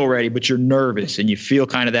we feel ready, but you're nervous and you feel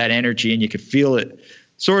kind of that energy and you can feel it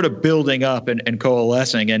sort of building up and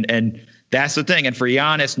coalescing. And that's the thing. And for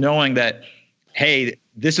Giannis, knowing that, hey,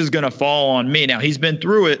 this is going to fall on me. Now, he's been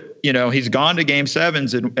through it. He's gone to game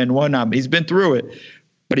sevens and whatnot. He's been through it,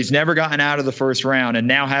 but he's never gotten out of the first round. And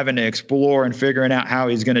now having to explore and figuring out how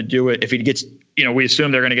he's going to do it. If he gets, we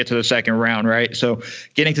assume they're going to get to the second round, right? So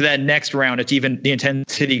getting to that next round, it's even the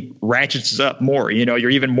intensity ratchets up more. You're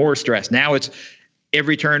even more stressed. Now it's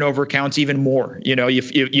every turnover counts even more.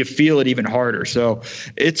 You feel it even harder. So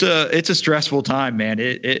it's a stressful time, man.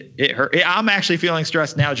 It hurt. I'm actually feeling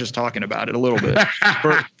stressed now just talking about it a little bit.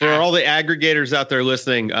 For all the aggregators out there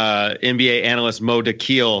listening, NBA analyst Mo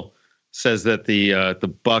Dakhil says that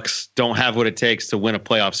the Bucks don't have what it takes to win a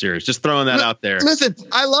playoff series. Just throwing that out there. Listen,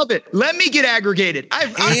 I love it. Let me get aggregated. I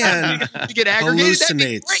get aggregated.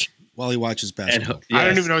 Hallucinates while he watches basketball. I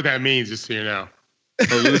don't even know what that means, just so you know.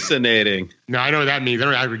 Hallucinating. No, I know what that means. I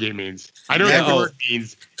know what aggregate means. I know what that word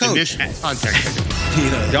means in this context.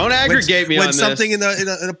 Don't aggregate me on this. When something in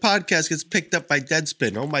a podcast gets picked up by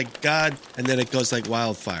Deadspin, oh my God, and then it goes like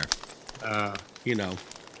wildfire.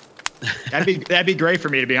 That'd be great for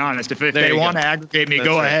me, to be honest. If they want to aggregate me,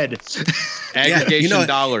 go ahead. Aggregation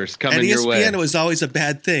dollars coming your way. ESPN was always a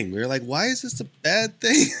bad thing. We were like, why is this a bad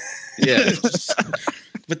thing? Yeah.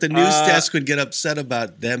 But the news desk would get upset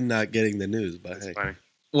about them not getting the news. But hey. Funny.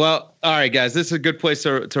 Well, all right, guys, this is a good place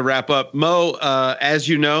to wrap up. Mo, as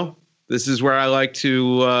you know, this is where I like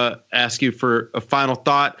to ask you for a final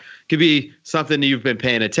thought. Could be something you've been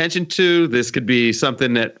paying attention to. This could be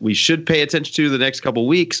something that we should pay attention to the next couple of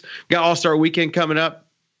weeks. We got All-Star Weekend coming up,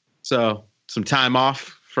 so some time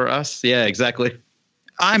off for us. Yeah, exactly.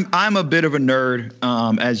 I'm a bit of a nerd,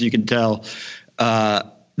 as you can tell.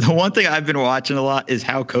 The one thing I've been watching a lot is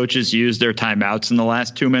how coaches use their timeouts in the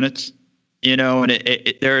last 2 minutes. And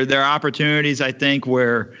there are opportunities, I think,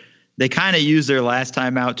 where they kind of use their last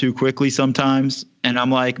timeout too quickly sometimes. And I'm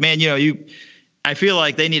like, man, I feel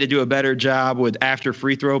like they need to do a better job with after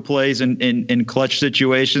free throw plays in clutch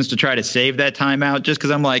situations to try to save that timeout, just because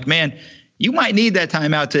I'm like, man, you might need that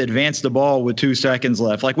timeout to advance the ball with 2 seconds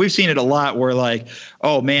left. Like, we've seen it a lot where, like,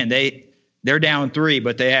 oh man, they're down 3,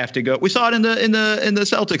 but they have to go. We saw it in the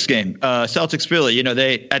Celtics game, Celtics Philly.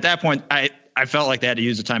 They at that point I felt like they had to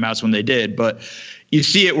use the timeouts when they did, but you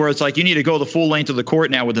see it where it's like you need to go the full length of the court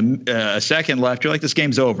now with a second left. You're like, this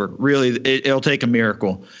game's over. Really, it'll take a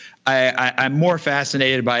miracle. I'm more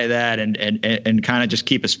fascinated by that and kind of just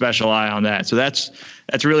keep a special eye on that. So that's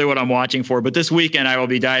really what I'm watching for. But this weekend I will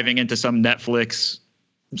be diving into some Netflix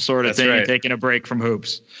sort of thing and taking a break from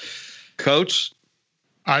hoops. Coach?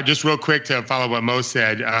 Just real quick to follow what Mo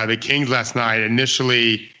said, the Kings last night,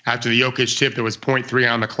 initially after the Jokic tip, there was 0.3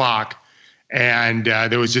 on the clock, and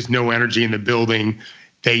there was just no energy in the building.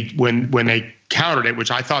 When they countered it,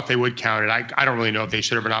 which I thought they would count it, I don't really know if they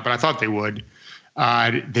should have or not, but I thought they would.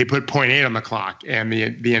 They put 0.8 on the clock, and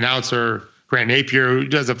the announcer, Grant Napier, who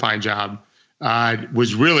does a fine job,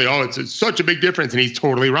 was really, it's such a big difference, and he's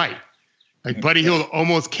totally right. Like Buddy Hield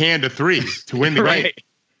almost canned a 3 to win the game.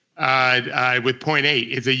 With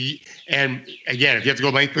 0.8. And again, if you have to go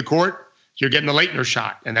length of the court, you're getting the Leitner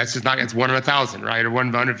shot, and that's just it's 1 in 1,000, right? Or 1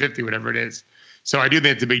 in 150, whatever it is. So I do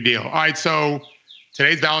think it's a big deal. All right, so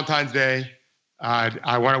today's Valentine's Day.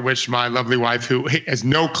 I want to wish my lovely wife, who has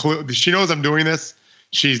no clue. She knows I'm doing this.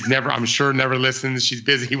 She's I'm sure never listens. She's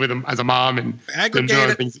busy with him as a mom and doing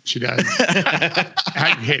other things that she does.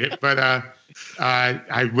 Aggregate it. But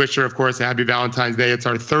I wish her, of course, a happy Valentine's Day. It's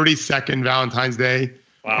our 32nd Valentine's Day.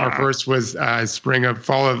 Wow. Our first was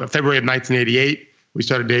fall of February of 1988. We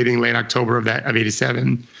started dating late October of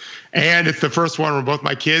 87. And it's the first one where both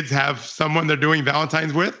my kids have someone they're doing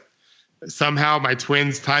Valentine's with. Somehow my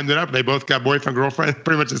twins timed it up. They both got boyfriend, girlfriend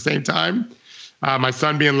pretty much at the same time. My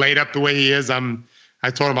son being laid up the way he is,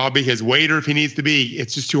 I told him I'll be his waiter if he needs to be.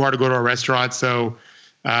 It's just too hard to go to a restaurant. So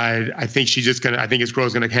I think I think his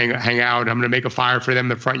girl's going to hang out. I'm going to make a fire for them in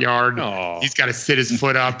the front yard. Aww. He's got to sit his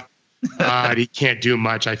foot up. He can't do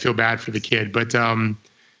much. I feel bad for the kid, but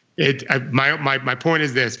my point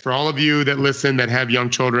is this: for all of you that listen that have young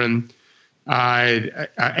children,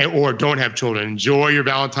 or don't have children, enjoy your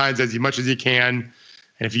Valentine's as much as you can.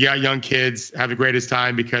 And if you got young kids, have the greatest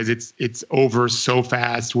time, because it's over so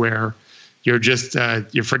fast where you're just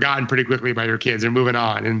you're forgotten pretty quickly by your kids. They're moving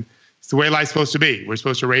on, and it's the way life's supposed to be. We're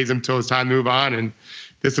supposed to raise them till it's time to move on, and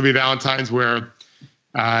this will be Valentine's where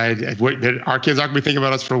Our kids aren't going to be thinking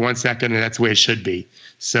about us for 1 second, and that's the way it should be.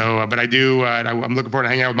 So, but I do. I'm looking forward to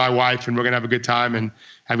hanging out with my wife, and we're going to have a good time. And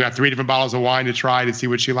I've got 3 different bottles of wine to try to see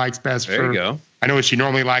what she likes best. There you go. I know what she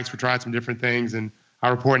normally likes. We're trying some different things, and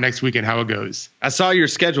I'll report next weekend how it goes. I saw your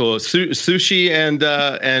schedule: sushi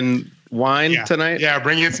and wine tonight. Yeah,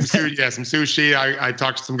 bring in some sushi. Yeah, some sushi. I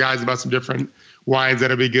talked to some guys about some different wines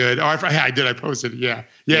that'll be good. Oh, I did. I posted it. Yeah.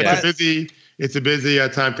 It's a busy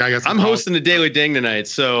time. I'm hosting the Daily Ding tonight,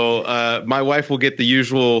 so my wife will get the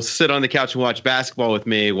usual sit on the couch and watch basketball with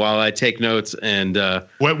me while I take notes. And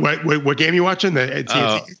what game are you watching? The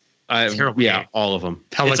TNT? Yeah, all of them.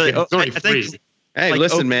 I think, hey,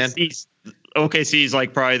 listen, man. OKC is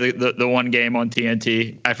like probably the one game on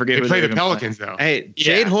TNT. I forget they who play they the Pelicans though. Hey,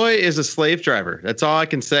 Jade Hoy is a slave driver. That's all I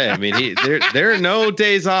can say. I mean, there are no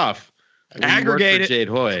days off. Aggregated Jade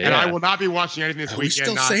Hoy, and I will not be watching anything this weekend.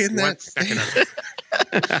 Still saying that? Second of it.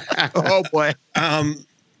 Oh boy.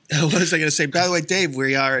 What was I going to say? By the way, Dave,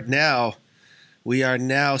 we are now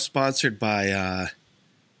sponsored by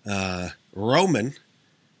Roman.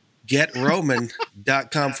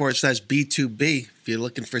 GetRoman.com/B2B if you're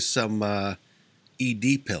looking for some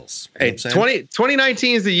ED pills. Hey,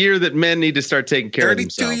 2019 is the year that men need to start taking care of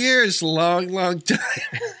themselves. 32 years, long time.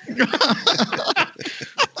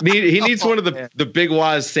 He needs one of the Big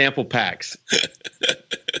Waz sample packs.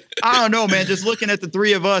 I don't know, man. Just looking at the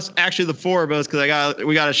 3 of us, actually the 4 of us, because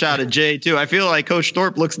we got a shot at Jay too. I feel like Coach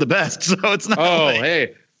Thorpe looks the best, so it's not. Oh,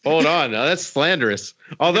 hey, hold on, now that's slanderous.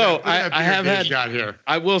 Although I have had, shot here.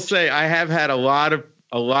 I will say I have had a lot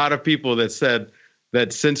of people that said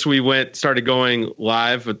that since we started going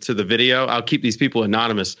live to the video, I'll keep these people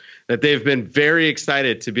anonymous, that they've been very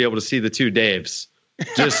excited to be able to see the 2 Daves.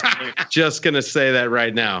 Just gonna say that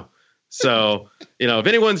right now. So, if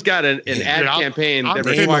anyone's got an ad campaign that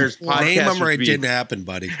requires podcasts, name them or it didn't happen,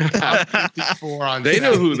 buddy. I'm 54 on they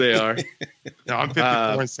know who they are. No, I'm 54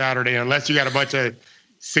 on Saturday. Unless you got a bunch of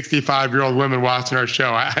 65-year-old women watching our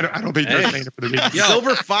show, I don't think they're saying it for the video.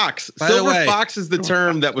 Silver Fox. Silver Fox is the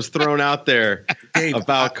term that was thrown out there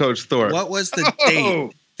about Coach Thorpe. What was the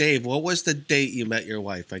date, Dave? What was the date you met your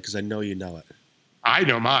wife? Because I know you know it. I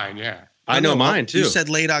know mine. Yeah. I know mine too. You said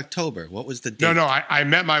late October. What was the date? No. I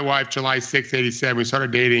met my wife July 6th, 87. We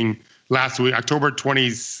started dating last week. October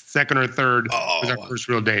 22nd or 3rd was our first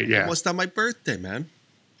real date. Yeah. Almost on my birthday, man.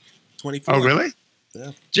 24. Oh, really?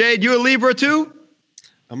 Yeah. Jade, you a Libra too?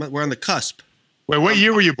 We're on the cusp. Wait, what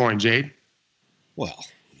year were you born, Jade? Well,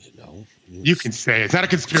 you can say it. It's not a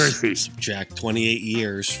conspiracy. Subtract 28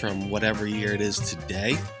 years from whatever year it is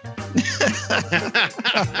today.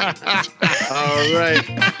 All right.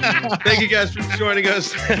 Thank you guys for joining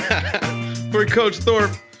us. For Coach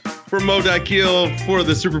Thorpe, for Mo Dakhil, for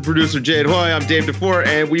the super producer Jade Hoy, I'm Dave DeFore,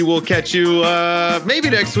 and we will catch you maybe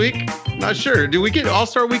next week. Not sure. Do we get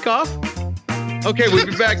All-Star Week off? Okay, we'll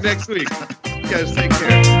be back next week. You guys take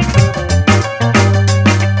care.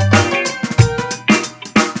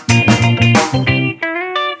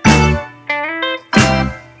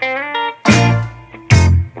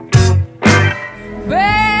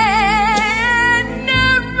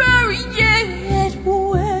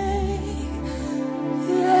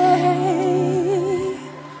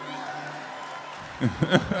 Ha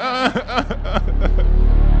ha ha ha!